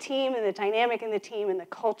 But the team and the dynamic in the team and the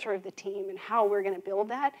culture of the team and how we're going to build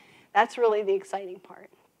that, That's really the exciting part.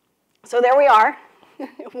 So there we are.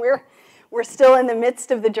 we're still in the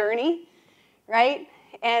midst of the journey, right?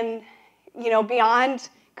 And beyond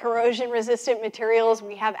corrosion-resistant materials,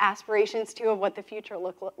 we have aspirations too of what the future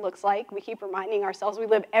looks like. We keep reminding ourselves we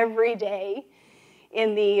live every day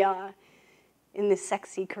in the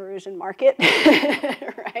sexy corrosion market,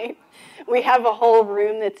 right? We have a whole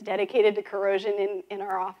room that's dedicated to corrosion in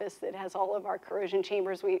our office that has all of our corrosion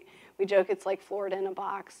chambers. We joke it's like Florida in a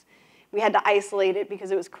box. We had to isolate it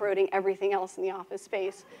because it was corroding everything else in the office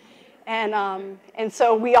space. And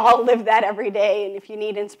so we all live that every day, and if you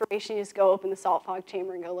need inspiration, you just go open the salt fog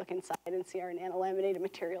chamber and go look inside and see our nanolaminated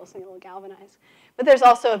materials and it'll galvanize. But there's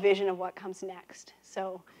also a vision of what comes next.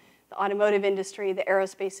 So the automotive industry, the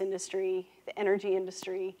aerospace industry, the energy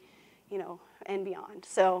industry, and beyond.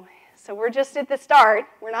 So we're just at the start.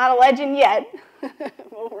 We're not a legend yet,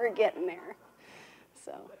 but we're getting there.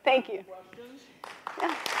 So thank you. Questions?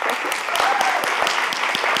 Yeah, thank you.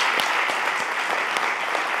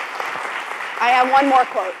 I have one more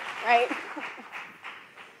quote, right?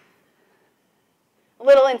 A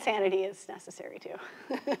little insanity is necessary, too.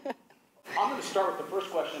 I'm going to start with the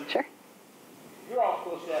first question. Sure. You're all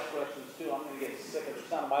supposed to ask questions, too. I'm going to get sick of the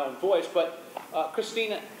sound of my own voice. But,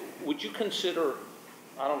 Christina, would you consider,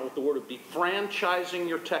 I don't know what the word would be, franchising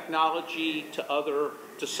your technology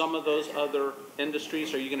to some of those other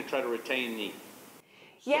industries? Or are you going to try to retain the?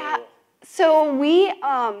 Yeah. So we,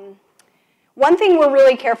 one thing we're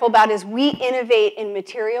really careful about is we innovate in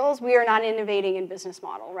materials. We are not innovating in business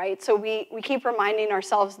model, right? So we keep reminding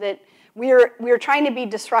ourselves that we're trying to be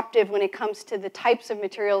disruptive when it comes to the types of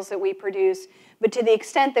materials that we produce, but to the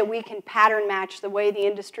extent that we can pattern match the way the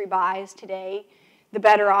industry buys today, the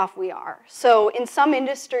better off we are. So in some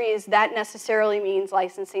industries, that necessarily means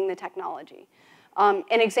licensing the technology. An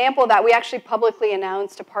example of that, we actually publicly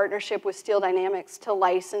announced a partnership with Steel Dynamics to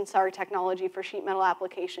license our technology for sheet metal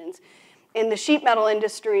applications. In the sheet metal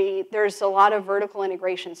industry, there's a lot of vertical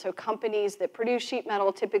integration. So companies that produce sheet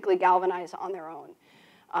metal typically galvanize on their own.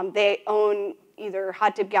 They own either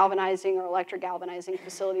hot dip galvanizing or electric galvanizing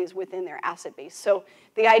facilities within their asset base. So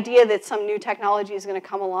the idea that some new technology is going to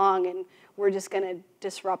come along and we're just going to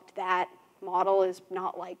disrupt that model is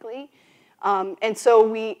not likely. And so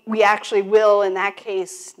we actually will, in that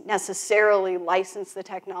case, necessarily license the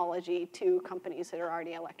technology to companies that are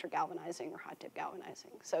already electric galvanizing or hot dip galvanizing.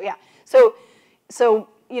 So yeah, so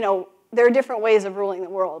there are different ways of ruling the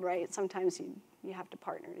world, right? Sometimes you have to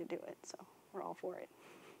partner to do it, so we're all for it.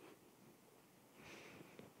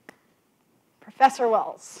 Professor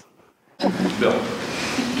Wells. Bill,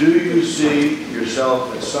 do you see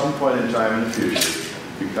yourself at some point in time in the future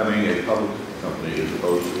becoming a public company as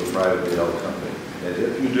opposed to a privately held company? And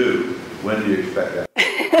if you do, when do you expect that?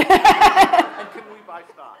 And can we buy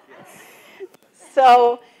stock? Yes.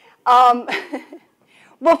 So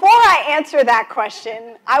before I answer that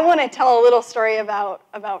question, I want to tell a little story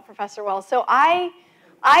about Professor Wells. So I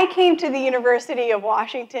came to the University of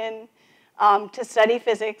Washington to study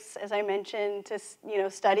physics, as I mentioned, to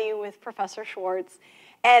study with Professor Schwartz.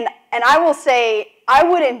 And I will say, I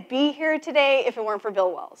wouldn't be here today if it weren't for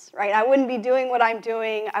Bill Wells, right? I wouldn't be doing what I'm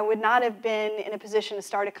doing. I would not have been in a position to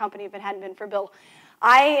start a company if it hadn't been for Bill.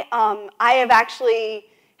 I have actually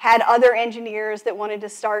had other engineers that wanted to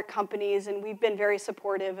start companies, and we've been very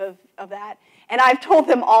supportive of that. And I've told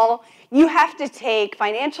them all, you have to take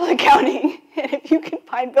financial accounting, and if you can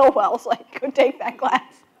find Bill Wells, go take that class.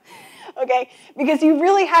 Okay, because you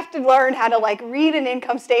really have to learn how to read an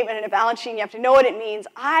income statement and a balance sheet, and you have to know what it means.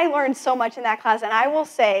 I learned so much in that class, and I will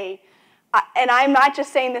say, and I'm not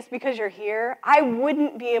just saying this because you're here, I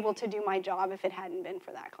wouldn't be able to do my job if it hadn't been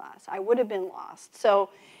for that class. I would have been lost. So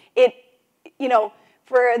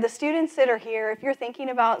for the students that are here, if you're thinking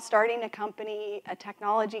about starting a company, a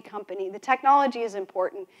technology company, the technology is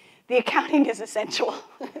important. The accounting is essential.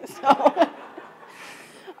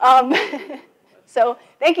 So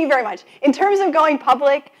thank you very much. In terms of going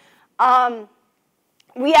public,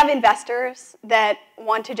 we have investors that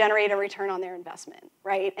want to generate a return on their investment,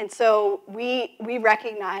 right? And so we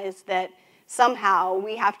recognize that somehow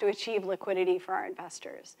we have to achieve liquidity for our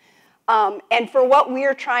investors. And for what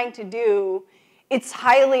we're trying to do, it's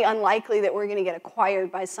highly unlikely that we're going to get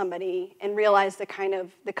acquired by somebody and realize the kind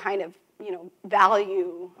of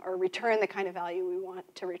value or return the kind of value we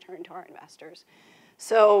want to return to our investors.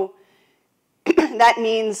 So that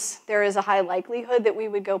means there is a high likelihood that we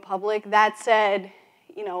would go public. That said,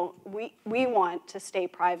 we want to stay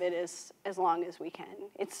private as long as we can.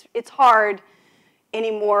 It's hard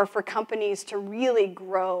anymore for companies to really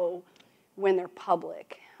grow when they're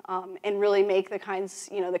public and really make the kinds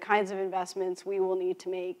of investments we will need to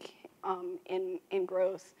make in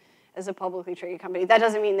growth as a publicly traded company. That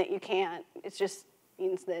doesn't mean that you can't. It just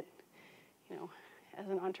means that, you know, as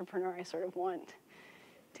an entrepreneur, I sort of want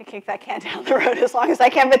to kick that can down the road as long as I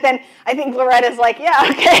can. But then I think Loretta's like, yeah,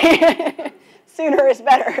 okay, sooner is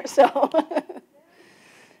better. So,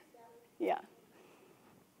 yeah.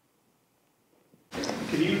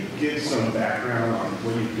 Can you give some background on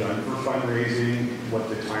what you've done for fundraising, what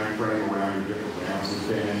the time frame around your different rounds has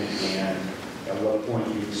been, and at what point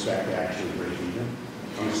you expect to actually break even?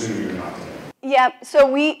 I'm assuming you're not today. Yeah,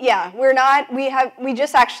 so we're not. We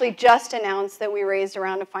just actually just announced that we raised a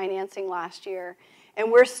round of financing last year,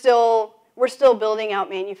 and we're still building out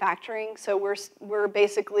manufacturing. So we're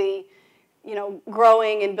basically, you know,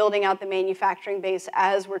 growing and building out the manufacturing base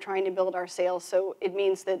as we're trying to build our sales. So it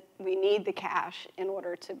means that we need the cash in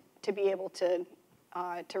order to be able to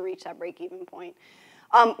reach that break-even point.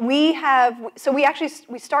 We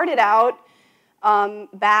started out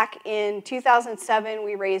back in 2007.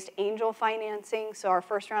 We raised angel financing. So our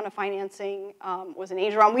first round of financing was an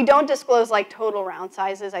angel round. We don't disclose like total round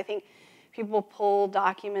sizes. I think people pull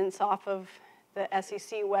documents off of the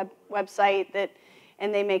SEC website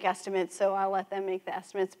and they make estimates, so I'll let them make the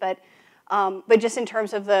estimates. But just in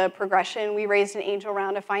terms of the progression, we raised an angel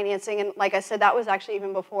round of financing, and like I said, that was actually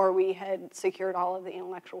even before we had secured all of the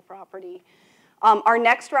intellectual property. Our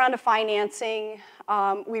next round of financing,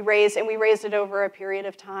 we raised it over a period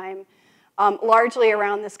of time, largely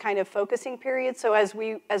around this kind of focusing period. So as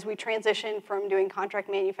we transitioned from doing contract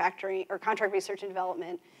manufacturing or contract research and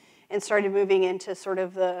development and started moving into sort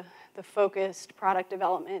of the focused product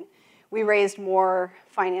development, we raised more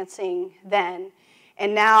financing then.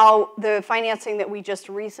 And now the financing that we just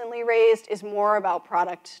recently raised is more about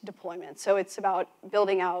product deployment. So it's about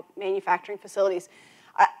building out manufacturing facilities.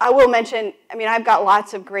 I will mention, I mean, I've got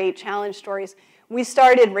lots of great challenge stories. We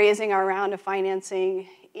started raising our round of financing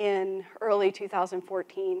in early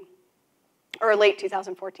 2014, or late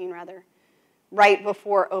 2014 rather, right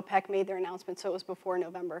before OPEC made their announcement, so it was before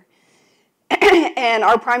November. And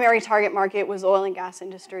our primary target market was oil and gas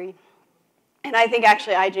industry. And I think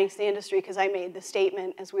actually I jinxed the industry because I made the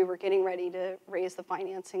statement as we were getting ready to raise the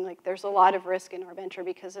financing, like there's a lot of risk in our venture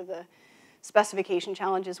because of the specification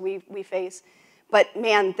challenges we face. But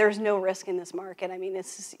man, there's no risk in this market. I mean,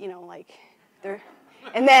 it's just, you know, like, there.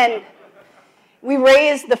 And then we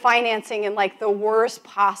raised the financing in like the worst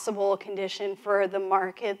possible condition for the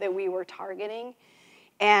market that we were targeting.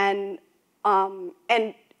 And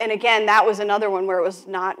again, that was another one where it was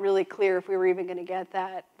not really clear if we were even going to get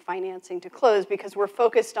that financing to close because we're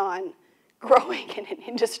focused on growing in an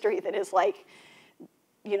industry that is like,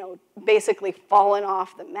 you know, basically fallen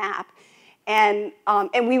off the map. And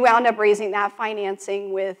we wound up raising that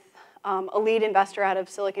financing with a lead investor out of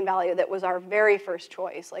Silicon Valley that was our very first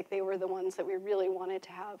choice. Like they were the ones that we really wanted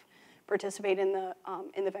to have participate in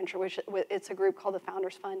the venture, which it's a group called the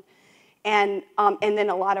Founders Fund. And then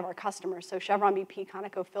a lot of our customers, so Chevron, BP,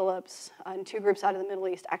 ConocoPhillips, and two groups out of the Middle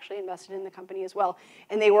East actually invested in the company as well.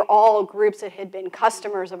 And they were all groups that had been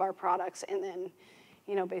customers of our products and then,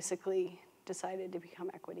 you know, basically decided to become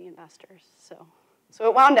equity investors. So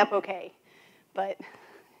it wound up okay, but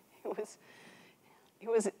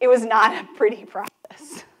it was not a pretty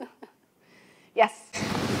process. Yes?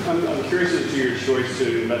 I'm curious as to your choice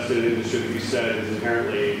to invest in an industry that you said is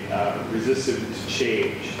inherently resistant to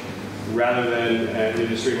change, rather than an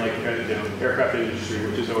industry like aircraft industry,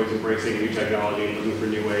 which is always embracing new technology and looking for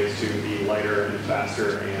new ways to be lighter and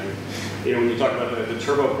faster. And when you talk about the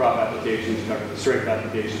turboprop applications, you talk about the strength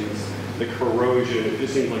applications, the corrosion, it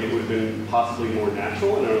just seems like it would have been possibly more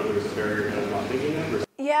natural. And I don't know if there was a barrier that I'm not thinking of.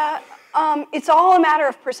 Yeah, it's all a matter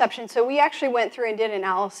of perception. So we actually went through and did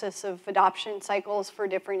analysis of adoption cycles for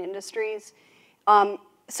different industries.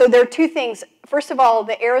 So there are two things. First of all,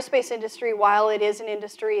 the aerospace industry, while it is an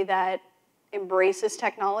industry that embraces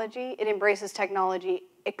technology, it embraces technology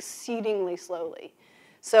exceedingly slowly.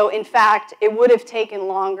 So in fact, it would have taken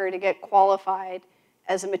longer to get qualified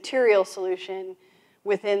as a material solution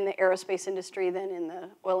within the aerospace industry than in the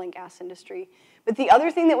oil and gas industry. But the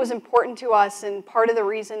other thing that was important to us, and part of the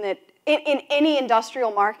reason that in any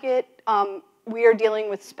industrial market, we are dealing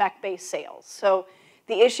with spec-based sales. So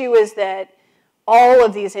the issue is that all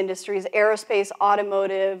of these industries, aerospace,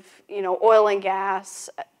 automotive, oil and gas,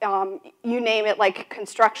 you name it, like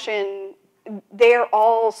construction, they're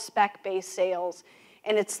all spec-based sales.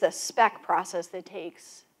 And it's the spec process that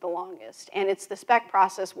takes the longest. And it's the spec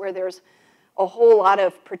process where there's a whole lot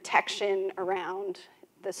of protection around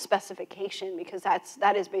the specification, because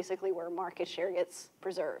that is basically where market share gets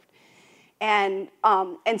preserved. And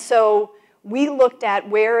so we looked at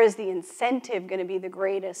where is the incentive going to be the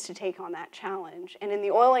greatest to take on that challenge. And in the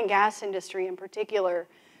oil and gas industry in particular,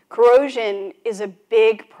 corrosion is a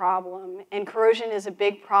big problem, and corrosion is a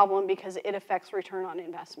big problem because it affects return on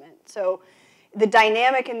investment. So the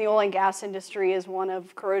dynamic in the oil and gas industry is one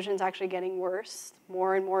of corrosion's actually getting worse.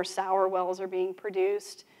 More and more sour wells are being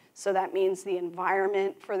produced, so that means the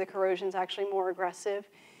environment for the corrosion is actually more aggressive.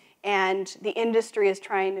 And the industry is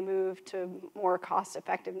trying to move to more cost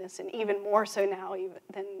effectiveness, and even more so now even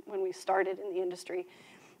than when we started in the industry.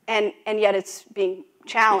 And yet it's being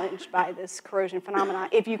challenged by this corrosion phenomenon.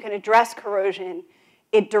 If you can address corrosion,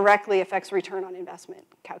 it directly affects return on investment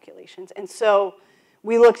calculations. And so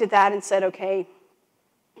we looked at that and said, okay,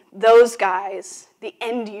 those guys, the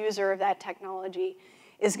end user of that technology,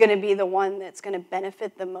 is going to be the one that's going to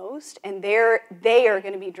benefit the most, and they are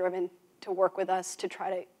going to be driven to work with us to try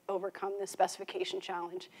to overcome this specification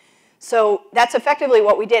challenge. So that's effectively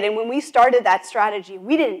what we did. And when we started that strategy,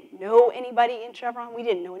 we didn't know anybody in Chevron. We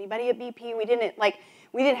didn't know anybody at BP. We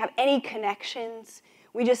didn't have any connections.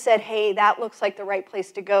 We just said, hey, that looks like the right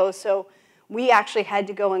place to go. So we actually had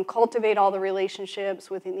to go and cultivate all the relationships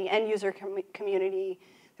within the end user community.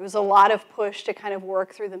 There was a lot of push to kind of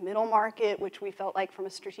work through the middle market, which we felt like from a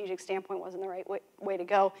strategic standpoint wasn't the right way to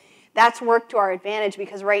go. That's worked to our advantage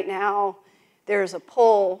because right now there's a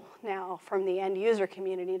pull now from the end user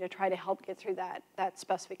community to try to help get through that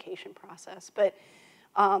specification process. But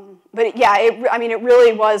yeah, it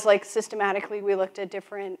really was like systematically we looked at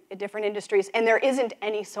different industries, and there isn't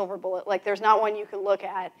any silver bullet. Like there's not one you can look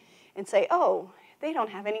at and say, oh, they don't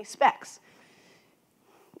have any specs.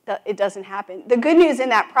 It doesn't happen. The good news in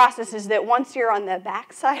that process is that once you're on the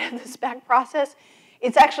backside of the spec process,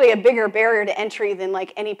 it's actually a bigger barrier to entry than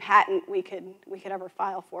like any patent we could ever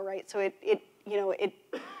file for, right? So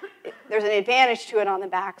there's an advantage to it on the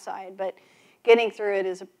backside, but getting through it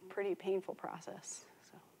is a pretty painful process.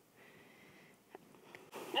 So.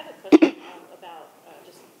 I have a question about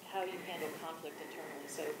just how you handle conflict internally.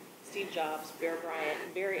 So Steve Jobs, Bear Bryant,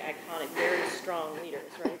 very iconic, very strong leaders,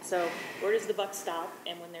 right? So where does the buck stop?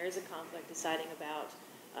 And when there is a conflict, deciding about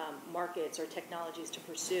markets or technologies to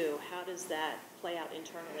pursue, how does that play out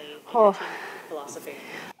internally in your team philosophy?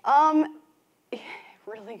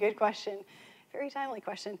 Really good question. Very timely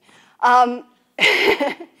question.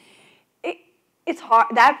 It's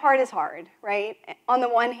hard. That part is hard, right? On the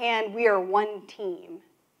one hand, we are one team,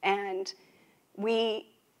 and we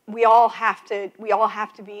all have to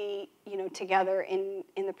be together in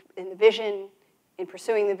the vision, in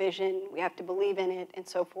pursuing the vision. We have to believe in it, and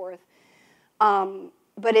so forth.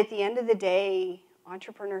 But at the end of the day,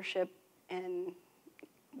 entrepreneurship and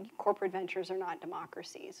corporate ventures are not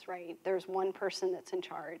democracies, right? There's one person that's in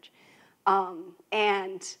charge.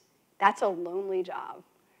 And that's a lonely job,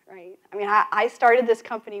 right? I mean, I started this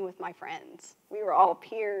company with my friends. We were all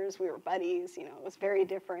peers. We were buddies. It was very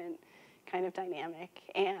different kind of dynamic.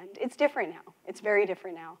 And it's different now. It's very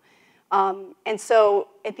different now. And so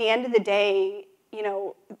at the end of the day,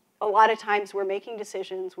 a lot of times we're making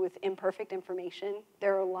decisions with imperfect information.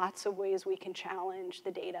 There are lots of ways we can challenge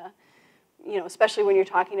the data, especially when you're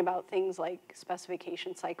talking about things like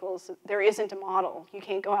specification cycles. There isn't a model. You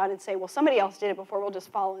can't go out and say, well, somebody else did it before, we'll just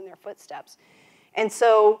follow in their footsteps. And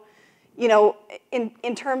so,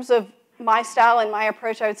 in terms of my style and my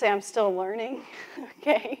approach, I would say I'm still learning,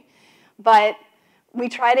 okay? But we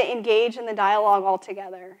try to engage in the dialogue all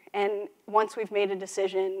together. And once we've made a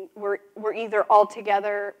decision, we're either all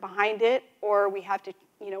together behind it, or we have to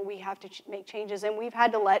make changes. And we've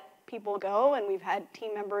had to let people go, and we've had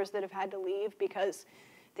team members that have had to leave because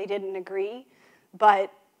they didn't agree. But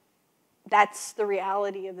that's the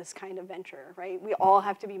reality of this kind of venture, right? We all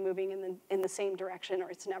have to be moving in the same direction, or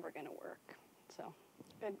it's never going to work. So,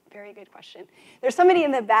 very good question. There's somebody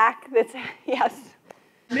in the back that's, yes.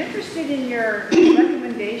 I'm interested in your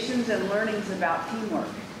recommendations and learnings about teamwork.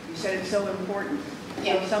 You said it's so important.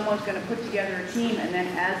 So someone's going to put together a team, and then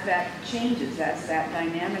as that changes, as that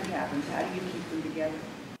dynamic happens, how do you keep them together?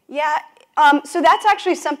 Yeah, so that's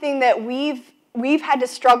actually something that we've had to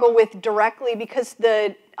struggle with directly because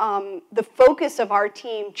the focus of our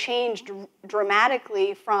team changed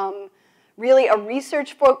dramatically from really a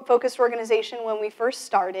research-focused organization when we first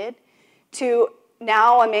started to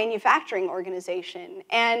now a manufacturing organization.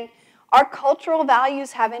 And our cultural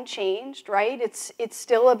values haven't changed, right? It's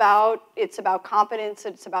still about competence,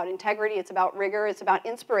 it's about integrity, it's about rigor, it's about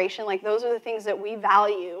inspiration. Like those are the things that we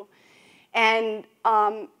value. And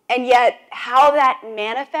yet how that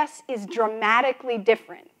manifests is dramatically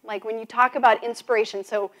different. Like when you talk about inspiration,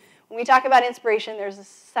 so when we talk about inspiration, there's a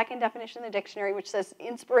second definition in the dictionary which says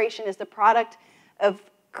inspiration is the product of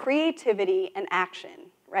creativity and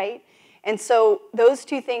action, right? And so those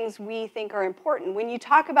two things we think are important. When you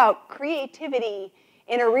talk about creativity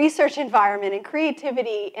in a research environment and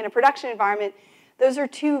creativity in a production environment, those are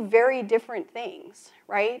two very different things,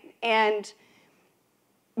 right? And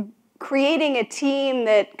creating a team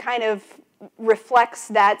that kind of reflects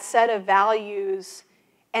that set of values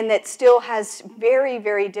and that still has very,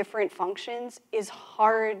 very different functions is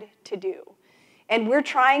hard to do. And we're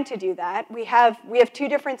trying to do that. We have 2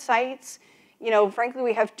 different sites. You know, frankly,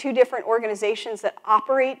 we have 2 different organizations that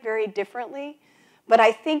operate very differently. But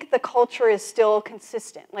I think the culture is still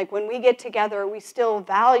consistent. Like when we get together, we still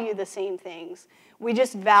value the same things. We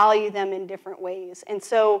just value them in different ways. And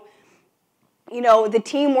so, you know, the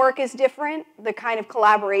teamwork is different, the kind of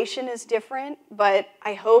collaboration is different, but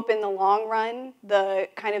I hope in the long run, the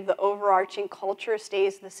kind of the overarching culture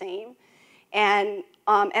stays the same. And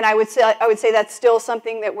I would say that's still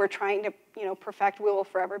something that we're trying to, you know, perfect. We will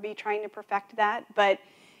forever be trying to perfect that. But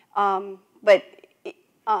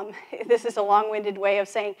this is a long-winded way of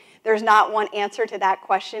saying there's not one answer to that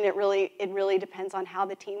question. It really depends on how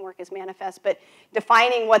the teamwork is manifest. But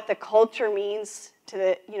defining what the culture means to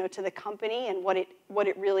the, you know, to the company and what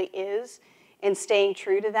it really is, and staying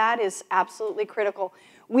true to that is absolutely critical.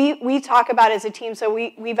 We talk about as a team, so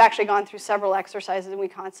we've actually gone through several exercises, and we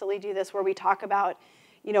constantly do this, where we talk about,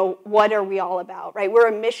 you know, what are we all about, right? We're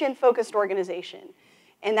a mission-focused organization,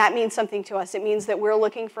 and that means something to us. It means that we're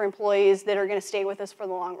looking for employees that are going to stay with us for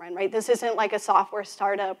the long run, right? This isn't like a software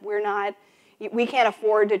startup. We can't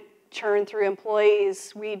afford to churn through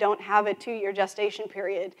employees. We don't have a 2-year gestation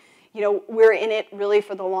period. You know, we're in it really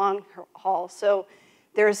for the long haul. So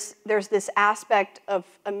there's this aspect of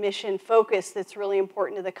a mission focus that's really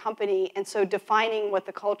important to the company, and so defining what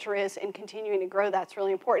the culture is and continuing to grow that's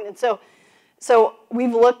really important. And so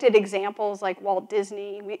we've looked at examples like Walt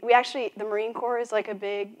Disney. We actually, the Marine Corps is like a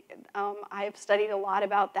big, I've studied a lot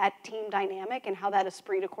about that team dynamic and how that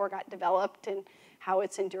esprit de corps got developed and how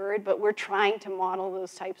it's endured, but we're trying to model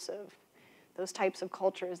those types of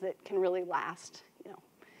cultures that can really last, you know,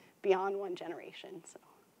 beyond one generation.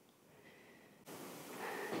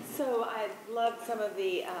 So I loved some of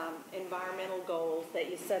the environmental goals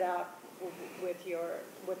that you set out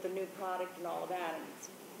with the new product and all of that, and it's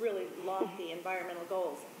really lofty environmental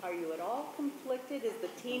goals. Are you at all conflicted? Is the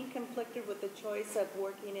team conflicted with the choice of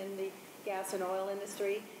working in the gas and oil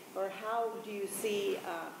industry, or how do you see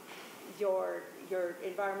your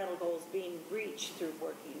environmental goals being reached through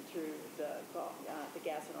working through the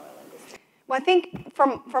gas and oil industry? Well, I think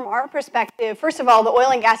from our perspective, first of all, the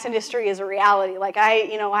oil and gas industry is a reality. Like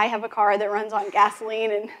I have a car that runs on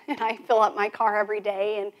gasoline, and I fill up my car every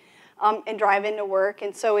day and drive into work,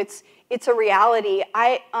 and so it's a reality.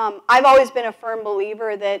 I've always been a firm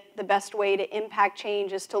believer that the best way to impact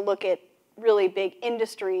change is to look at really big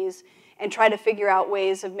industries and try to figure out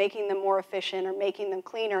ways of making them more efficient or making them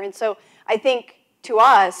cleaner. And so I think to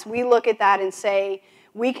us, we look at that and say,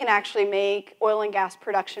 we can actually make oil and gas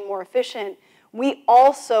production more efficient. We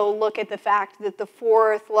also look at the fact that the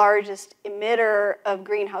 4th largest emitter of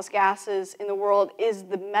greenhouse gases in the world is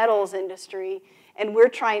the metals industry, and we're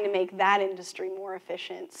trying to make that industry more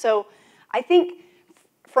efficient. So I think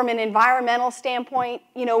from an environmental standpoint,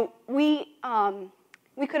 you know, we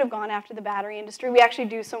could have gone after the battery industry. We actually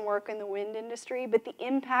do some work in the wind industry, but the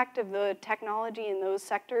impact of the technology in those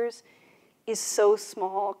sectors is so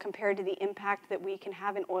small compared to the impact that we can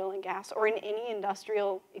have in oil and gas or in any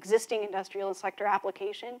existing industrial sector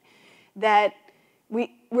application, that we're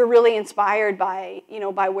really inspired by, you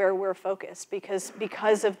know, by where we're focused because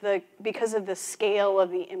of the scale of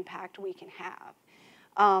the impact we can have.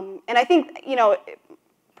 And I think, you know,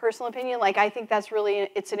 personal opinion, like I think that's really,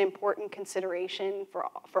 it's an important consideration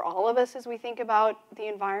for all of us as we think about the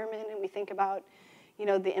environment and we think about, you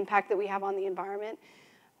know, the impact that we have on the environment.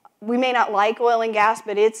 We may not like oil and gas,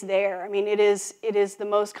 but it's there. I mean, it is the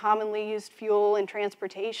most commonly used fuel in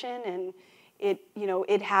transportation, and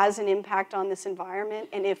it has an impact on this environment.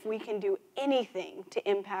 And if we can do anything to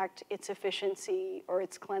impact its efficiency or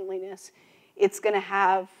its cleanliness, it's going to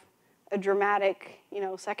have a dramatic, you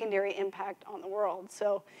know, secondary impact on the world.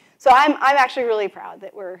 So I'm actually really proud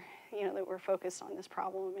that we're focused on this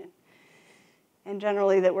problem, and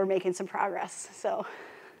generally that we're making some progress. So.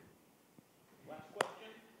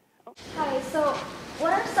 Hi, so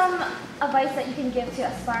what are some advice that you can give to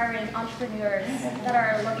aspiring entrepreneurs that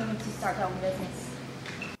are looking to start their own business?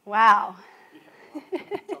 Wow.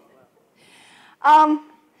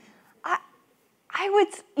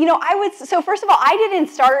 So first of all, I didn't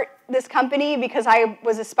start this company because I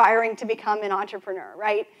was aspiring to become an entrepreneur,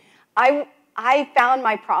 right? I found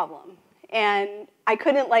my problem, and I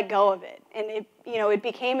couldn't let go of it. And it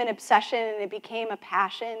became an obsession, and it became a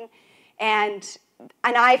passion. And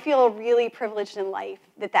I feel really privileged in life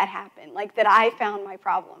that that happened, like that I found my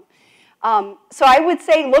problem. So I would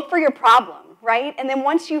say look for your problem, right? And then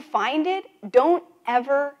once you find it, don't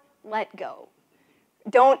ever let go.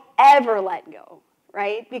 Don't ever let go,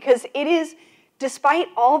 right? Because it is, despite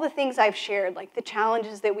all the things I've shared, like the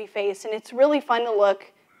challenges that we face, and it's really fun to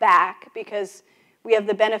look back because we have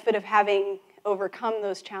the benefit of having overcome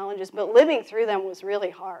those challenges, but living through them was really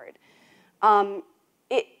hard.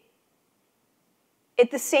 At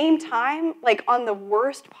the same time, like on the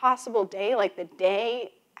worst possible day, like the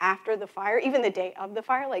day after the fire, even the day of the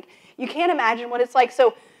fire, like you can't imagine what it's like.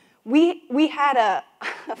 So we had a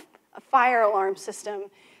fire alarm system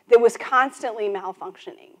that was constantly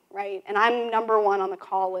malfunctioning, right? And I'm #1 on the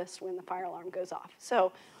call list when the fire alarm goes off.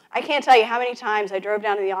 So I can't tell you how many times I drove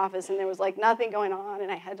down to the office and there was like nothing going on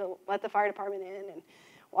and I had to let the fire department in and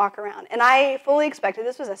walk around. And I fully expected,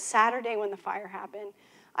 this was a Saturday when the fire happened,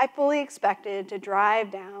 I fully expected to drive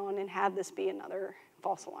down and have this be another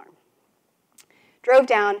false alarm. Drove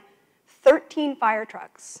down, 13 fire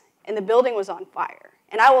trucks, and the building was on fire.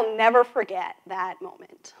 And I will never forget that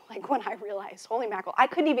moment, like when I realized, holy mackerel, I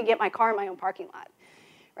couldn't even get my car in my own parking lot,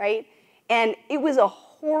 right? And it was a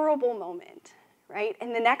horrible moment, right?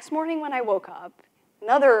 And the next morning when I woke up,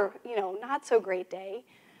 another, not so great day,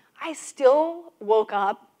 I still woke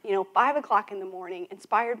up, 5 o'clock in the morning,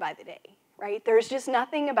 inspired by the day, right? There's just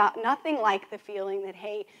nothing like the feeling that,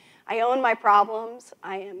 hey, I own my problems,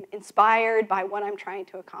 I am inspired by what I'm trying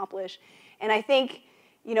to accomplish. And I think,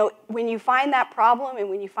 when you find that problem and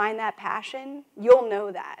when you find that passion, you'll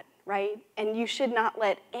know that, right? And you should not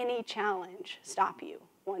let any challenge stop you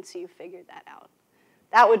once you've figured that out.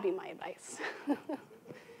 That would be my advice.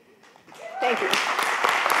 Thank you.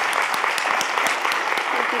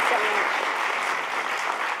 Thank you so much.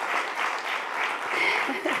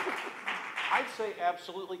 I'd say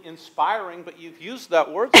absolutely inspiring, but you've used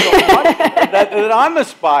that word so much that I'm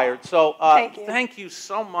inspired. So thank you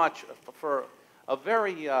so much for a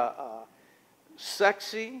very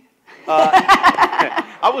sexy,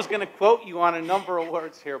 I was going to quote you on a number of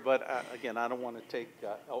words here, but again, I don't want to take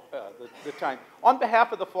the time. On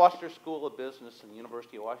behalf of the Foster School of Business and the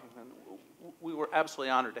University of Washington, we were absolutely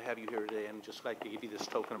honored to have you here today, and just like to give you this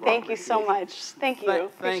token of our Thank you so much. Thank you.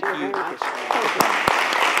 Thank you. Thank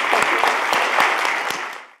you.